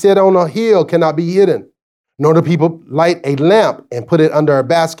city set on a hill cannot be hidden. Nor do people light a lamp and put it under a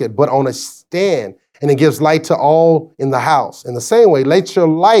basket, but on a stand, and it gives light to all in the house. In the same way, let your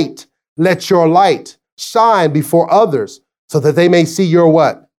light shine before others, so that they may see your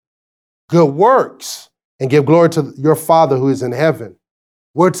what? Good works, and give glory to your Father who is in heaven.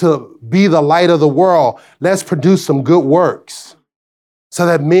 We're to be the light of the world. Let's produce some good works, so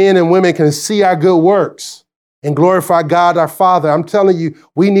that men and women can see our good works and glorify God, our Father. I'm telling you,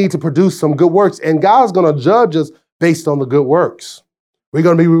 we need to produce some good works, and God's going to judge us based on the good works. We're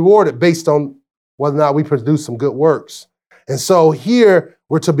going to be rewarded based on whether or not we produce some good works. And so here,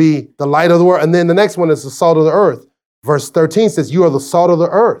 we're to be the light of the world. And then the next one is the salt of the earth. Verse 13 says, you are the salt of the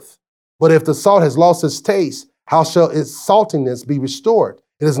earth. But if the salt has lost its taste, how shall its saltiness be restored?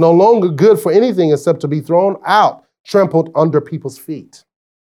 It is no longer good for anything except to be thrown out, trampled under people's feet.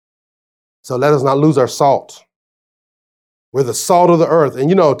 So let us not lose our salt. We're the salt of the earth. And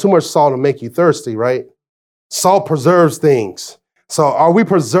you know, too much salt will make you thirsty, right? Salt preserves things. So are we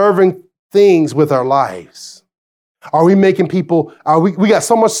preserving things with our lives? Are we making people, we got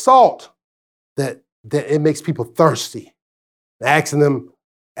so much salt that it makes people thirsty, asking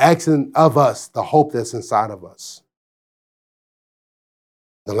of us the hope that's inside of us.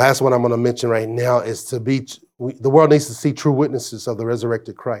 The last one I'm going to mention right now is the world needs to see true witnesses of the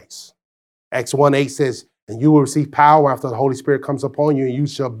resurrected Christ. Acts 1:8 says, and you will receive power after the Holy Spirit comes upon you, and you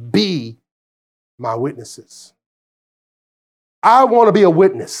shall be my witnesses. I want to be a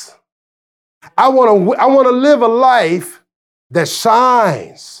witness. I want to live a life that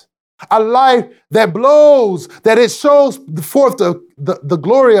shines. A life that blows, that it shows forth the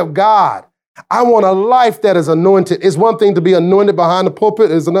glory of God. I want a life that is anointed. It's one thing to be anointed behind the pulpit.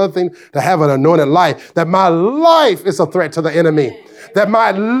 It's another thing to have an anointed life. That my life is a threat to the enemy. That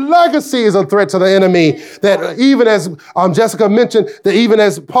my legacy is a threat to the enemy. That even as Jessica mentioned, that even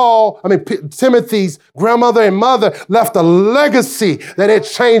as Timothy's grandmother and mother left a legacy, that it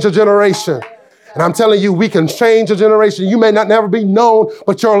changed a generation. And I'm telling you, we can change a generation. You may not never be known,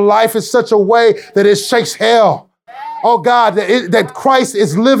 but your life is such a way that it shakes hell. Oh God, that Christ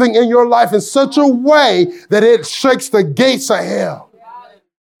is living in your life in such a way that it shakes the gates of hell.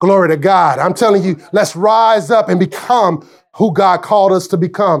 Glory to God. I'm telling you, let's rise up and become who God called us to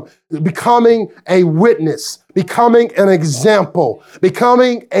become. Becoming a witness, becoming an example,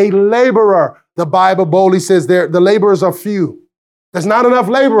 becoming a laborer. The Bible boldly says the laborers are few. There's not enough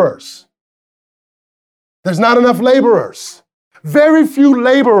laborers. There's not enough laborers. Very few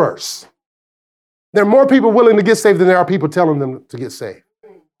laborers. There are more people willing to get saved than there are people telling them to get saved.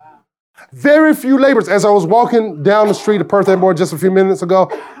 Very few laborers. As I was walking down the street of Perth Amboy just a few minutes ago,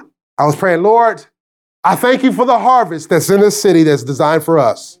 I was praying, Lord, I thank you for the harvest that's in this city that's designed for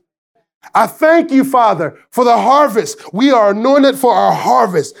us. I thank you, Father, for the harvest. We are anointed for our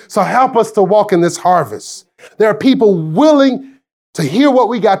harvest. So help us to walk in this harvest. There are people willing to hear what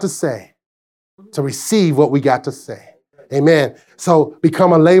we got to say, to receive what we got to say. Amen. So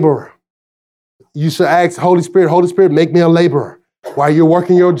become a laborer. You should ask Holy Spirit, make me a laborer. While you're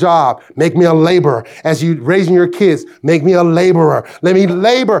working your job, make me a laborer. As you're raising your kids, make me a laborer. Let me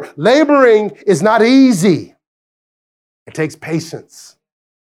labor. Laboring is not easy. It takes patience.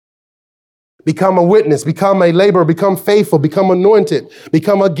 Become a witness, become a laborer, become faithful, become anointed,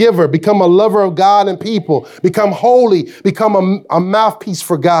 become a giver, become a lover of God and people, become holy, become a mouthpiece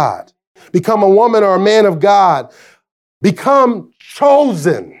for God, become a woman or a man of God, become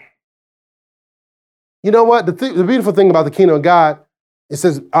chosen. You know what? The beautiful thing about the kingdom of God, it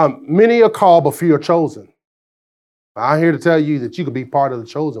says, many are called, but few are chosen. I'm here to tell you that you can be part of the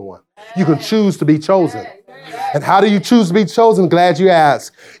chosen one. You can choose to be chosen. And how do you choose to be chosen? Glad you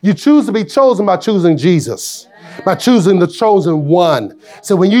asked. You choose to be chosen by choosing Jesus, by choosing the chosen one.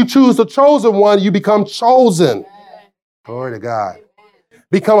 So when you choose the chosen one, you become chosen. Glory to God.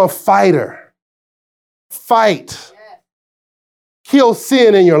 Become a fighter. Fight. Kill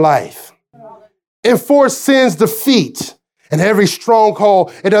sin in your life. Enforce sin's defeat and every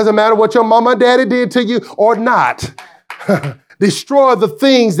stronghold. It doesn't matter what your mama and daddy did to you or not. Destroy the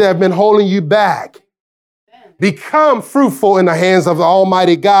things that have been holding you back. Become fruitful in the hands of the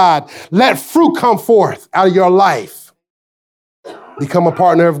Almighty God. Let fruit come forth out of your life. Become a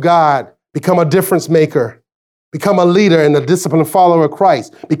partner of God. Become a difference maker. Become a leader and a disciplined follower of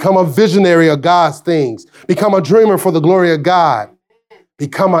Christ. Become a visionary of God's things. Become a dreamer for the glory of God.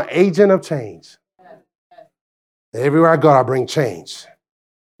 Become an agent of change. Everywhere I go, I bring change.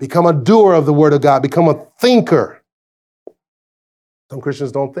 Become a doer of the word of God. Become a thinker. Some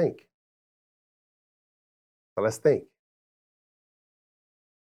Christians don't think. So let's think.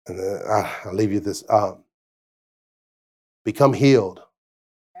 And then I'll leave you this. Become healed.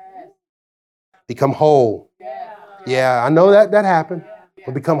 Become whole. Yeah, I know that happened.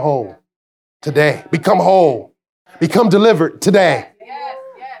 But become whole today. Become whole. Become delivered today.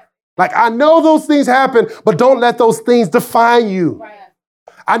 Like, I know those things happen, but don't let those things define you.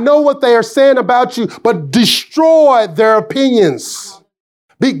 I know what they are saying about you, but destroy their opinions.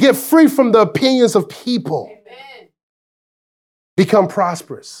 Get free from the opinions of people. Amen. Become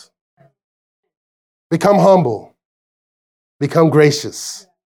prosperous. Become humble. Become gracious.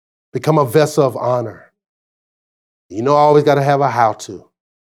 Become a vessel of honor. You know, I always got to have a how to.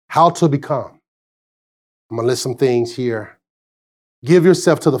 How to become. I'm going to list some things here. Give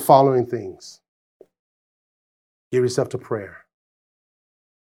yourself to the following things. Give yourself to prayer.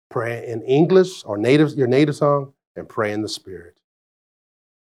 Pray in English or your native tongue, and pray in the Spirit.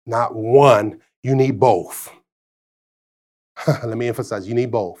 Not one, you need both. Let me emphasize, you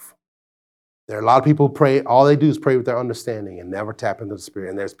need both. There are a lot of people who pray, all they do is pray with their understanding and never tap into the Spirit.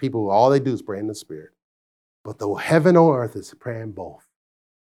 And there's people who all they do is pray in the Spirit. But the heaven on earth is praying both.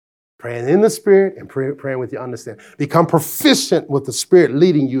 Praying in the Spirit and praying with your understanding. Become proficient with the Spirit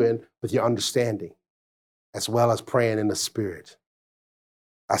leading you in with your understanding, as well as praying in the Spirit.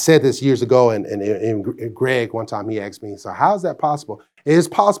 I said this years ago, and Greg, one time he asked me, so how is that possible? It is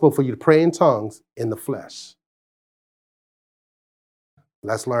possible for you to pray in tongues in the flesh.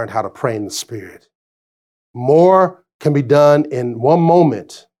 Let's learn how to pray in the Spirit. More can be done in one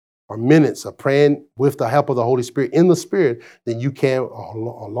moment or minutes of praying with the help of the Holy Spirit in the Spirit than you can a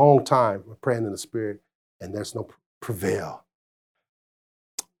long time of praying in the Spirit, and there's no prevail.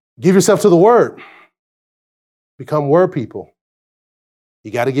 Give yourself to the word. Become word people.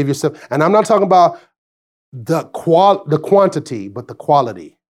 You got to give yourself, and I'm not talking about the quantity, but the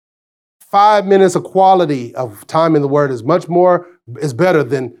quality. 5 minutes of quality of time in the word is better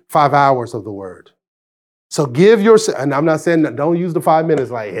than 5 hours of the word. So give yourself, and I'm not saying that, don't use the 5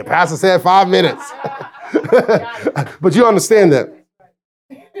 minutes like, hey, Pastor said 5 minutes. But you understand that.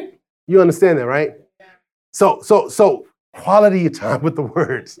 You understand that, right? So quality of time with the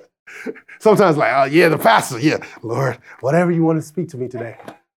words. Sometimes like, oh yeah, the pastor, yeah, Lord, whatever you want to speak to me today.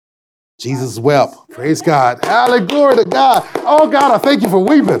 Jesus wept. Praise God. Hallelujah, glory to God. Oh God, I thank you for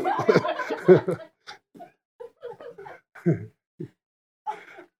weeping.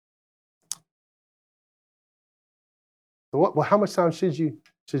 Well, how much time should you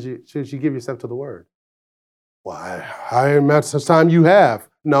give yourself to the word? Well, how much time you have?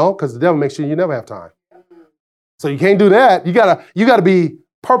 No, because the devil makes sure you never have time. So you can't do that. You gotta be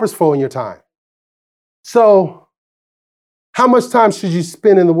purposeful in your time. So, how much time should you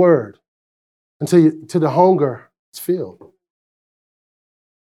spend in the word until the hunger is filled?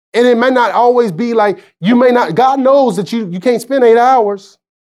 And it may not always be like God knows that you can't spend 8 hours,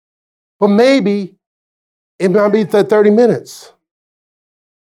 but maybe it might be 30 minutes.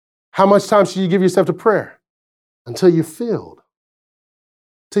 How much time should you give yourself to prayer? Until you're filled,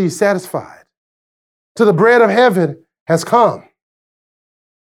 till you're satisfied, till the bread of heaven has come.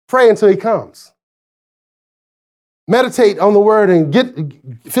 Pray until he comes. Meditate on the word and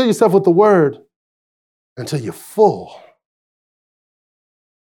fill yourself with the word until you're full.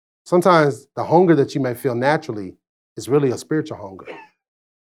 Sometimes the hunger that you may feel naturally is really a spiritual hunger.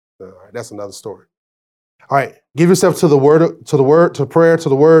 All right, that's another story. All right, give yourself to the word, to prayer, to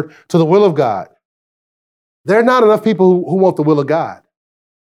the word, to the will of God. There are not enough people who want the will of God.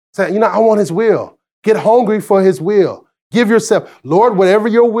 Say, I want his will. Get hungry for his will. Give yourself, Lord, whatever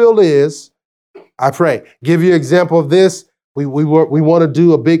your will is, I pray. Give you an example of this. We want to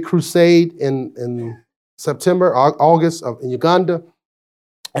do a big crusade in September, August in Uganda.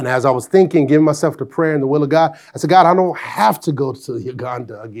 And as I was thinking, giving myself to prayer and the will of God, I said, God, I don't have to go to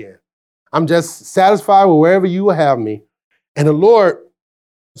Uganda again. I'm just satisfied with wherever you will have me. And the Lord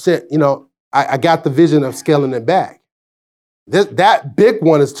said, I got the vision of scaling it back. That big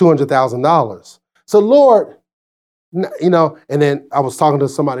one is $200,000. So Lord, and then I was talking to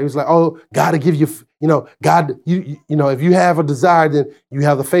somebody. He was like, "Oh, God to give you, God, if you have a desire, then you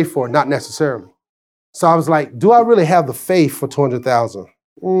have the faith for it." Not necessarily. So I was like, "Do I really have the faith for 200,000?"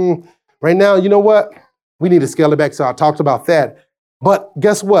 Right now, you know what? We need to scale it back. So I talked about that. But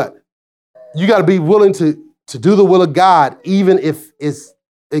guess what? You got to be willing to do the will of God, even if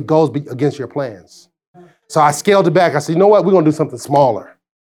it goes against your plans. So I scaled it back. I said, you know what? We're going to do something smaller.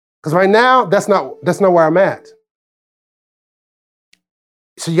 Because right now, that's not where I'm at.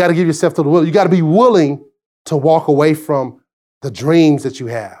 So you got to give yourself to the will. You got to be willing to walk away from the dreams that you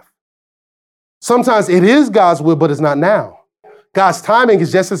have. Sometimes it is God's will, but it's not now. God's timing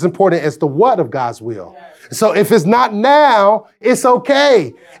is just as important as the what of God's will. So if it's not now, it's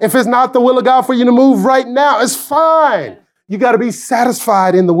okay. If it's not the will of God for you to move right now, it's fine. You got to be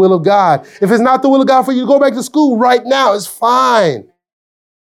satisfied in the will of God. If it's not the will of God for you to go back to school right now, it's fine.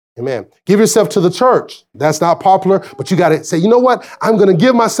 Amen. Give yourself to the church. That's not popular, but you got to say, you know what? I'm going to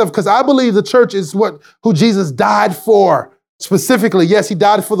give myself because I believe the church is who Jesus died for. Specifically, yes, he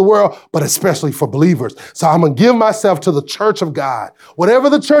died for the world, but especially for believers. So I'm going to give myself to the church of God. Whatever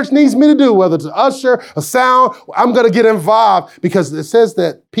the church needs me to do, whether it's usher, a sound, I'm going to get involved because it says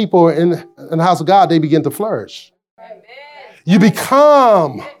that people in the house of God, they begin to flourish. Amen. You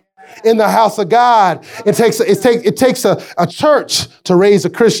become in the house of God. It takes a church to raise a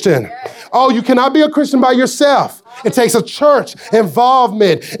Christian. Oh, you cannot be a Christian by yourself. It takes a church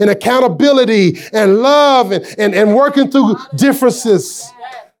involvement and accountability and love and working through differences.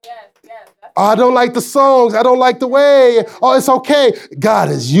 Oh, I don't like the songs. I don't like the way. Oh, it's okay. God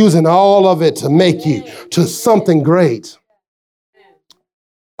is using all of it to make you to something great.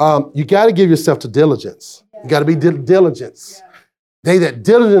 You got to give yourself to diligence. You got to be diligence. They that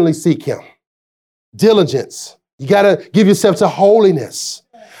diligently seek him. Diligence. You got to give yourself to holiness.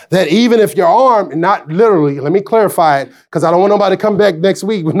 That even if your arm, and not literally, let me clarify it, because I don't want nobody to come back next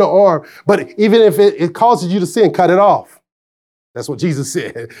week with no arm, but even if it causes you to sin, cut it off. That's what Jesus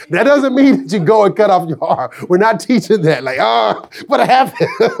said. That doesn't mean that you go and cut off your arm. We're not teaching that. Like, what happened?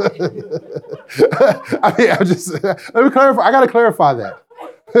 Let me clarify. I got to clarify that.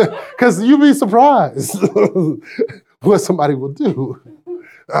 Because you'd be surprised what somebody will do.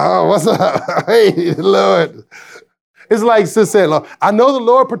 Oh, what's up? Hey, Lord. It's like sis said, Lord, I know the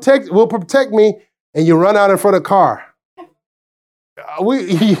Lord will protect me, and you run out in front of the car.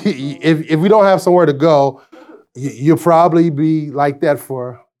 if we don't have somewhere to go, you'll probably be like that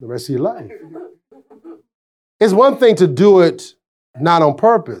for the rest of your life. It's one thing to do it not on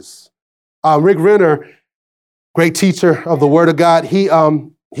purpose. Rick Renner, great teacher of the Word of God, he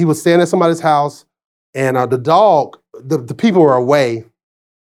was staying at somebody's house, and the dog, the people were away,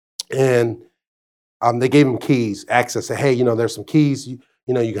 and they gave him keys, access. Said, hey, there's some keys you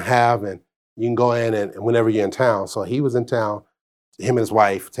can have, and you can go in and whenever you're in town. So he was in town, him and his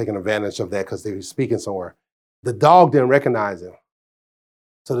wife taking advantage of that because they were speaking somewhere. The dog didn't recognize him.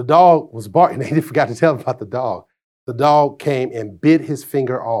 So the dog was barking. They forgot to tell him about the dog. The dog came and bit his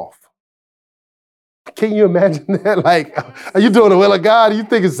finger off. Can you imagine that? Like, are you doing the will of God? You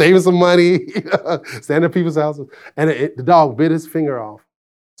think it's saving some money? Standing at people's houses. And the dog bit his finger off.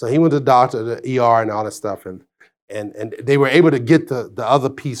 So he went to the doctor, the ER and all that stuff. And they were able to get the other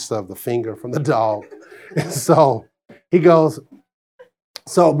piece of the finger from the dog. And so he goes,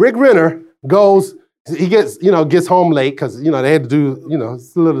 so Rick Renner goes, he gets home late because, they had to do,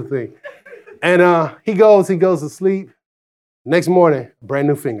 it's a little thing. And he goes to sleep. Next morning, brand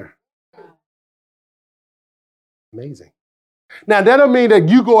new finger. Amazing. Now, that don't mean that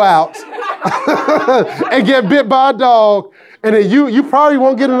you go out and get bit by a dog and then you probably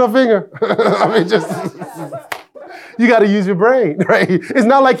won't get another finger. I mean, you got to use your brain, right? It's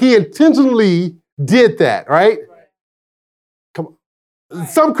not like he intentionally did that, right? Come on.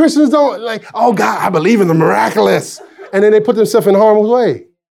 Some Christians don't like, oh God, I believe in the miraculous. And then they put themselves in harm's way.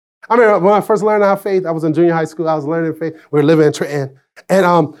 I mean, when I first learned to have faith, I was in junior high school. I was learning faith. We were living in Trenton and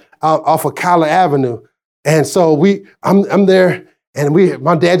off of Kyler Avenue. And so I'm there, and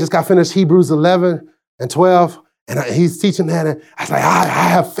my dad just got finished Hebrews 11 and 12, and he's teaching that, and I was like, I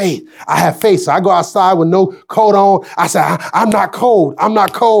have faith. I have faith. So I go outside with no coat on. I said, I'm not cold. I'm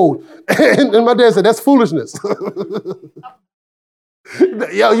not cold. And my dad said, that's foolishness.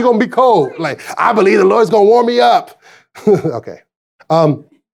 Yo, you're going to be cold. Like, I believe the Lord's going to warm me up. Okay.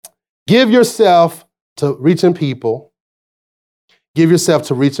 Give yourself to reaching people. Give yourself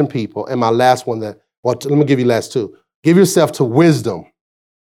to reaching people. And my last one let me give you last two. Give yourself to wisdom.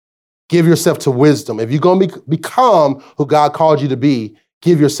 Give yourself to wisdom. If you're going to become who God called you to be,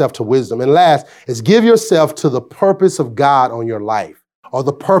 give yourself to wisdom. And last is give yourself to the purpose of God on your life or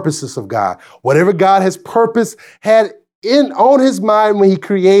the purposes of God. Whatever God has had on his mind when he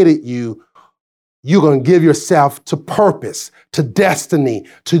created you, you're going to give yourself to purpose, to destiny,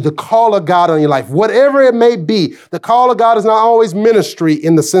 to the call of God on your life. Whatever it may be, the call of God is not always ministry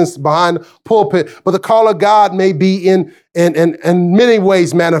in the sense behind the pulpit, but the call of God may be in many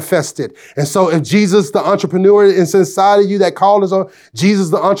ways manifested. And so if Jesus, the entrepreneur, is inside of you, that call is on,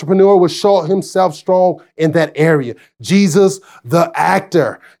 Jesus, the entrepreneur, will show himself strong in that area. Jesus, the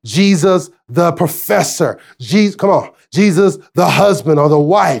actor, Jesus, the professor, Jesus, come on. Jesus, the husband or the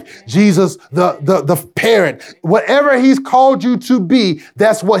wife, Jesus, the parent, whatever he's called you to be,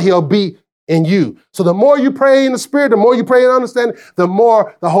 that's what he'll be in you. So the more you pray in the Spirit, the more you pray and understand, the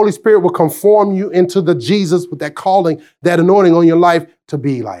more the Holy Spirit will conform you into the Jesus with that calling, that anointing on your life to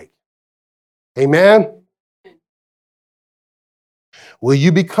be like. Amen? Will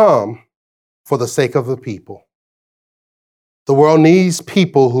you become for the sake of the people? The world needs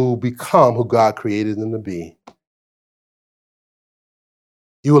people who become who God created them to be.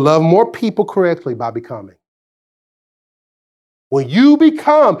 You will love more people correctly by becoming. When you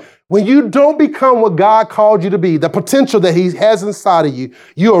don't become what God called you to be, the potential that he has inside of you,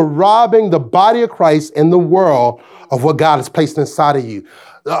 you are robbing the body of Christ and the world of what God has placed inside of you.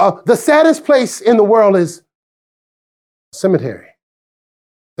 The saddest place in the world is cemetery.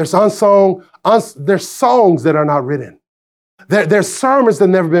 There's there's songs that are not written. There's sermons that have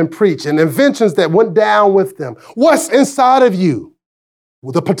never been preached and inventions that went down with them. What's inside of you?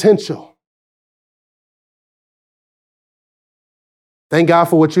 With the potential. Thank God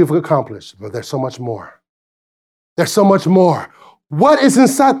for what you've accomplished, but there's so much more. There's so much more. What is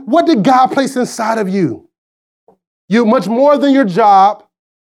inside? What did God place inside of you? You're much more than your job.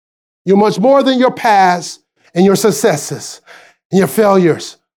 You're much more than your past and your successes and your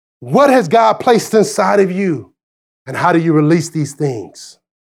failures. What has God placed inside of you? And how do you release these things?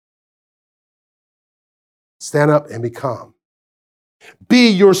 Stand up and become. Be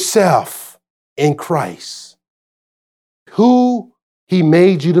yourself in Christ. Who he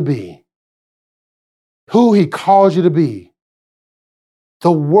made you to be. Who he called you to be.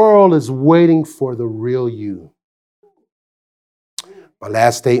 The world is waiting for the real you. My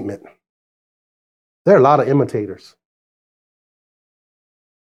last statement. There are a lot of imitators.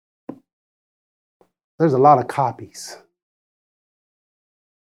 There's a lot of copies.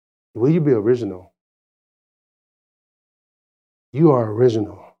 Will you be original? You are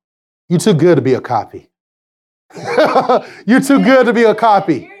original. You're too good to be a copy. You're too good to be a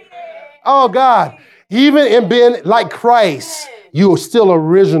copy. Oh, God. Even in being like Christ, you are still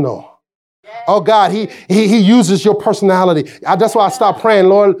original. Oh, God, he uses your personality. That's why I stopped praying,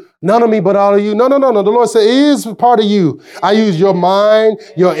 Lord, none of me but all of you. No. The Lord said, it is part of you. I use your mind,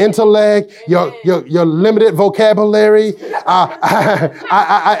 your intellect, your limited vocabulary.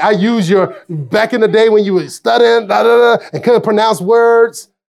 I use your, back in the day when you were studying and couldn't pronounce words.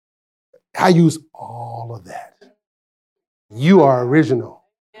 I use all of that. You are original.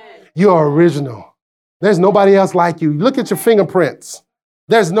 You are original. There's nobody else like you. Look at your fingerprints.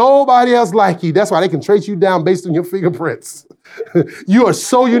 There's nobody else like you. That's why they can trace you down based on your fingerprints. You are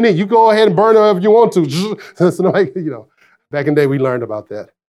so unique. You go ahead and burn whatever you want to. So nobody, back in the day, we learned about that.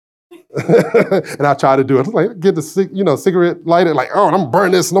 And I tried to do it. I was like, get the cigarette lighter, like, oh, I'm going to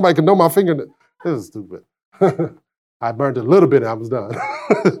burn this. Nobody can know my finger. This is stupid. I burned a little bit and I was done.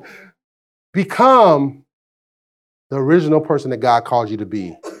 Become the original person that God called you to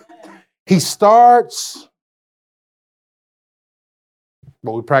be. He starts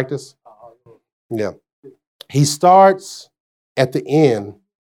what we practice. Yeah. He starts at the end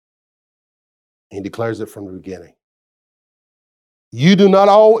and he declares it from the beginning. You do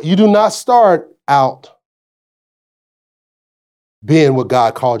not start out being what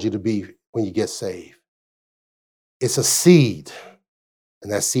God called you to be when you get saved. It's a seed,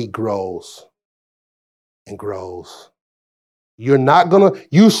 and that seed grows and grows.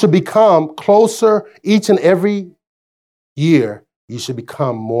 You should become closer each and every year. You should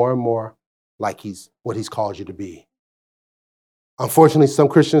become more and more like what he's called you to be. Unfortunately, some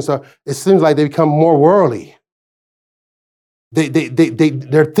Christians it seems like they become more worldly.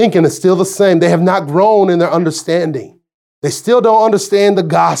 Their thinking is still the same. They have not grown in their understanding. They still don't understand the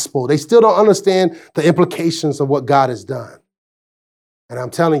gospel. They still don't understand the implications of what God has done. And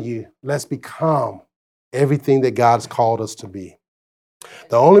I'm telling you, let's become everything that God's called us to be.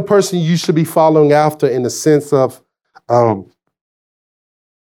 The only person you should be following after in the sense of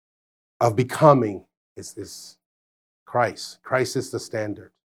becoming is Christ. Christ is the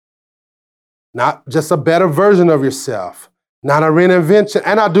standard. Not just a better version of yourself, not a reinvention.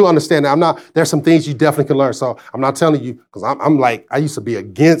 And I do understand that. There's some things you definitely can learn. So I'm not telling you, because I'm like, I used to be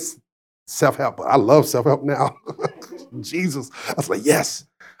against self-help, but I love self-help now. Jesus. I was like, yes.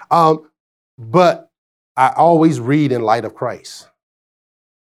 But I always read in light of Christ.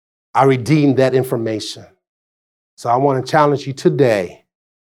 I redeem that information. So I want to challenge you today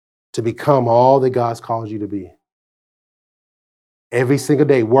to become all that God's called you to be. Every single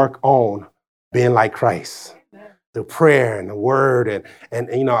day, work on being like Christ. The prayer and the word and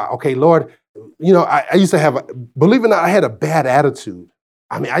okay, Lord, I used to have, believe it or not, I had a bad attitude.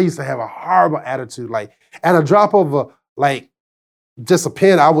 I mean, I used to have a horrible attitude. Like at a drop of just a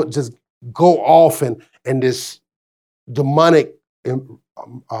pen, I would just go off and this demonic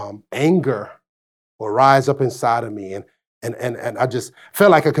anger will rise up inside of me. And I just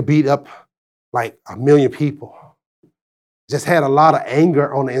felt like I could beat up like 1 million people. Just had a lot of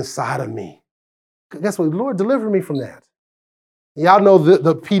anger on the inside of me. Guess what? Lord, deliver me from that. Y'all know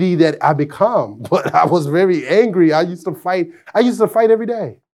the PD that I become, but I was very angry. I used to fight every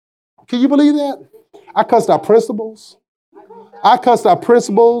day. Can you believe that? I cussed out principals. I cussed out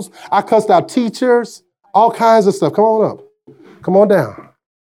teachers, all kinds of stuff. Come on up. Come on down.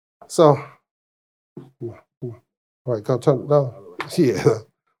 So, come on. All right, go turn down. Yeah.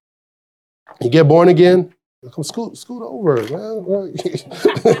 You get born again, come scoot over, man.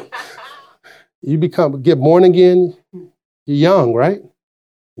 You get born again, you're young, right?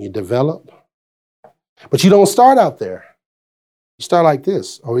 You develop. But you don't start out there. You start like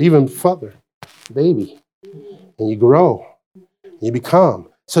this, or even further, baby. And you grow. You become.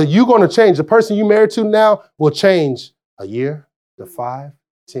 So you're going to change. The person you married to now will change a year to 5,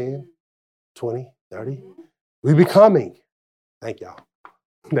 10, 20, 30. We're becoming. Thank y'all.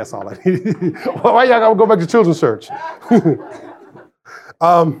 That's all I need. Why y'all gotta go back to children's church?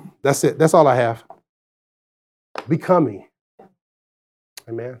 That's it. That's all I have. Becoming.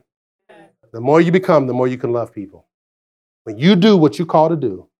 Amen. The more you become, the more you can love people. When you do what you call to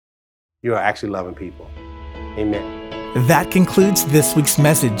do, you are actually loving people. Amen. That concludes this week's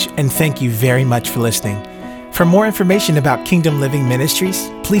message, and thank you very much for listening. For more information about Kingdom Living Ministries,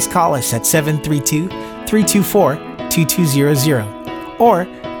 please call us at 732-324-2200 or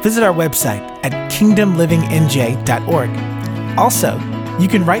visit our website at kingdomlivingnj.org. Also, you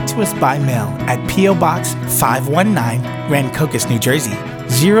can write to us by mail at P.O. Box 519, Rancocas, New Jersey,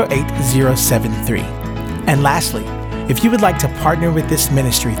 08073. And lastly, if you would like to partner with this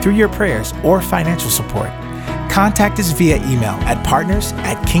ministry through your prayers or financial support, contact us via email at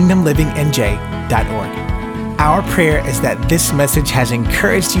partners@kingdomlivingnj.org. Our prayer is that this message has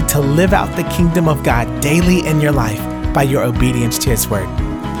encouraged you to live out the kingdom of God daily in your life by your obedience to His word.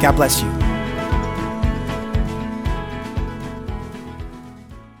 God bless you.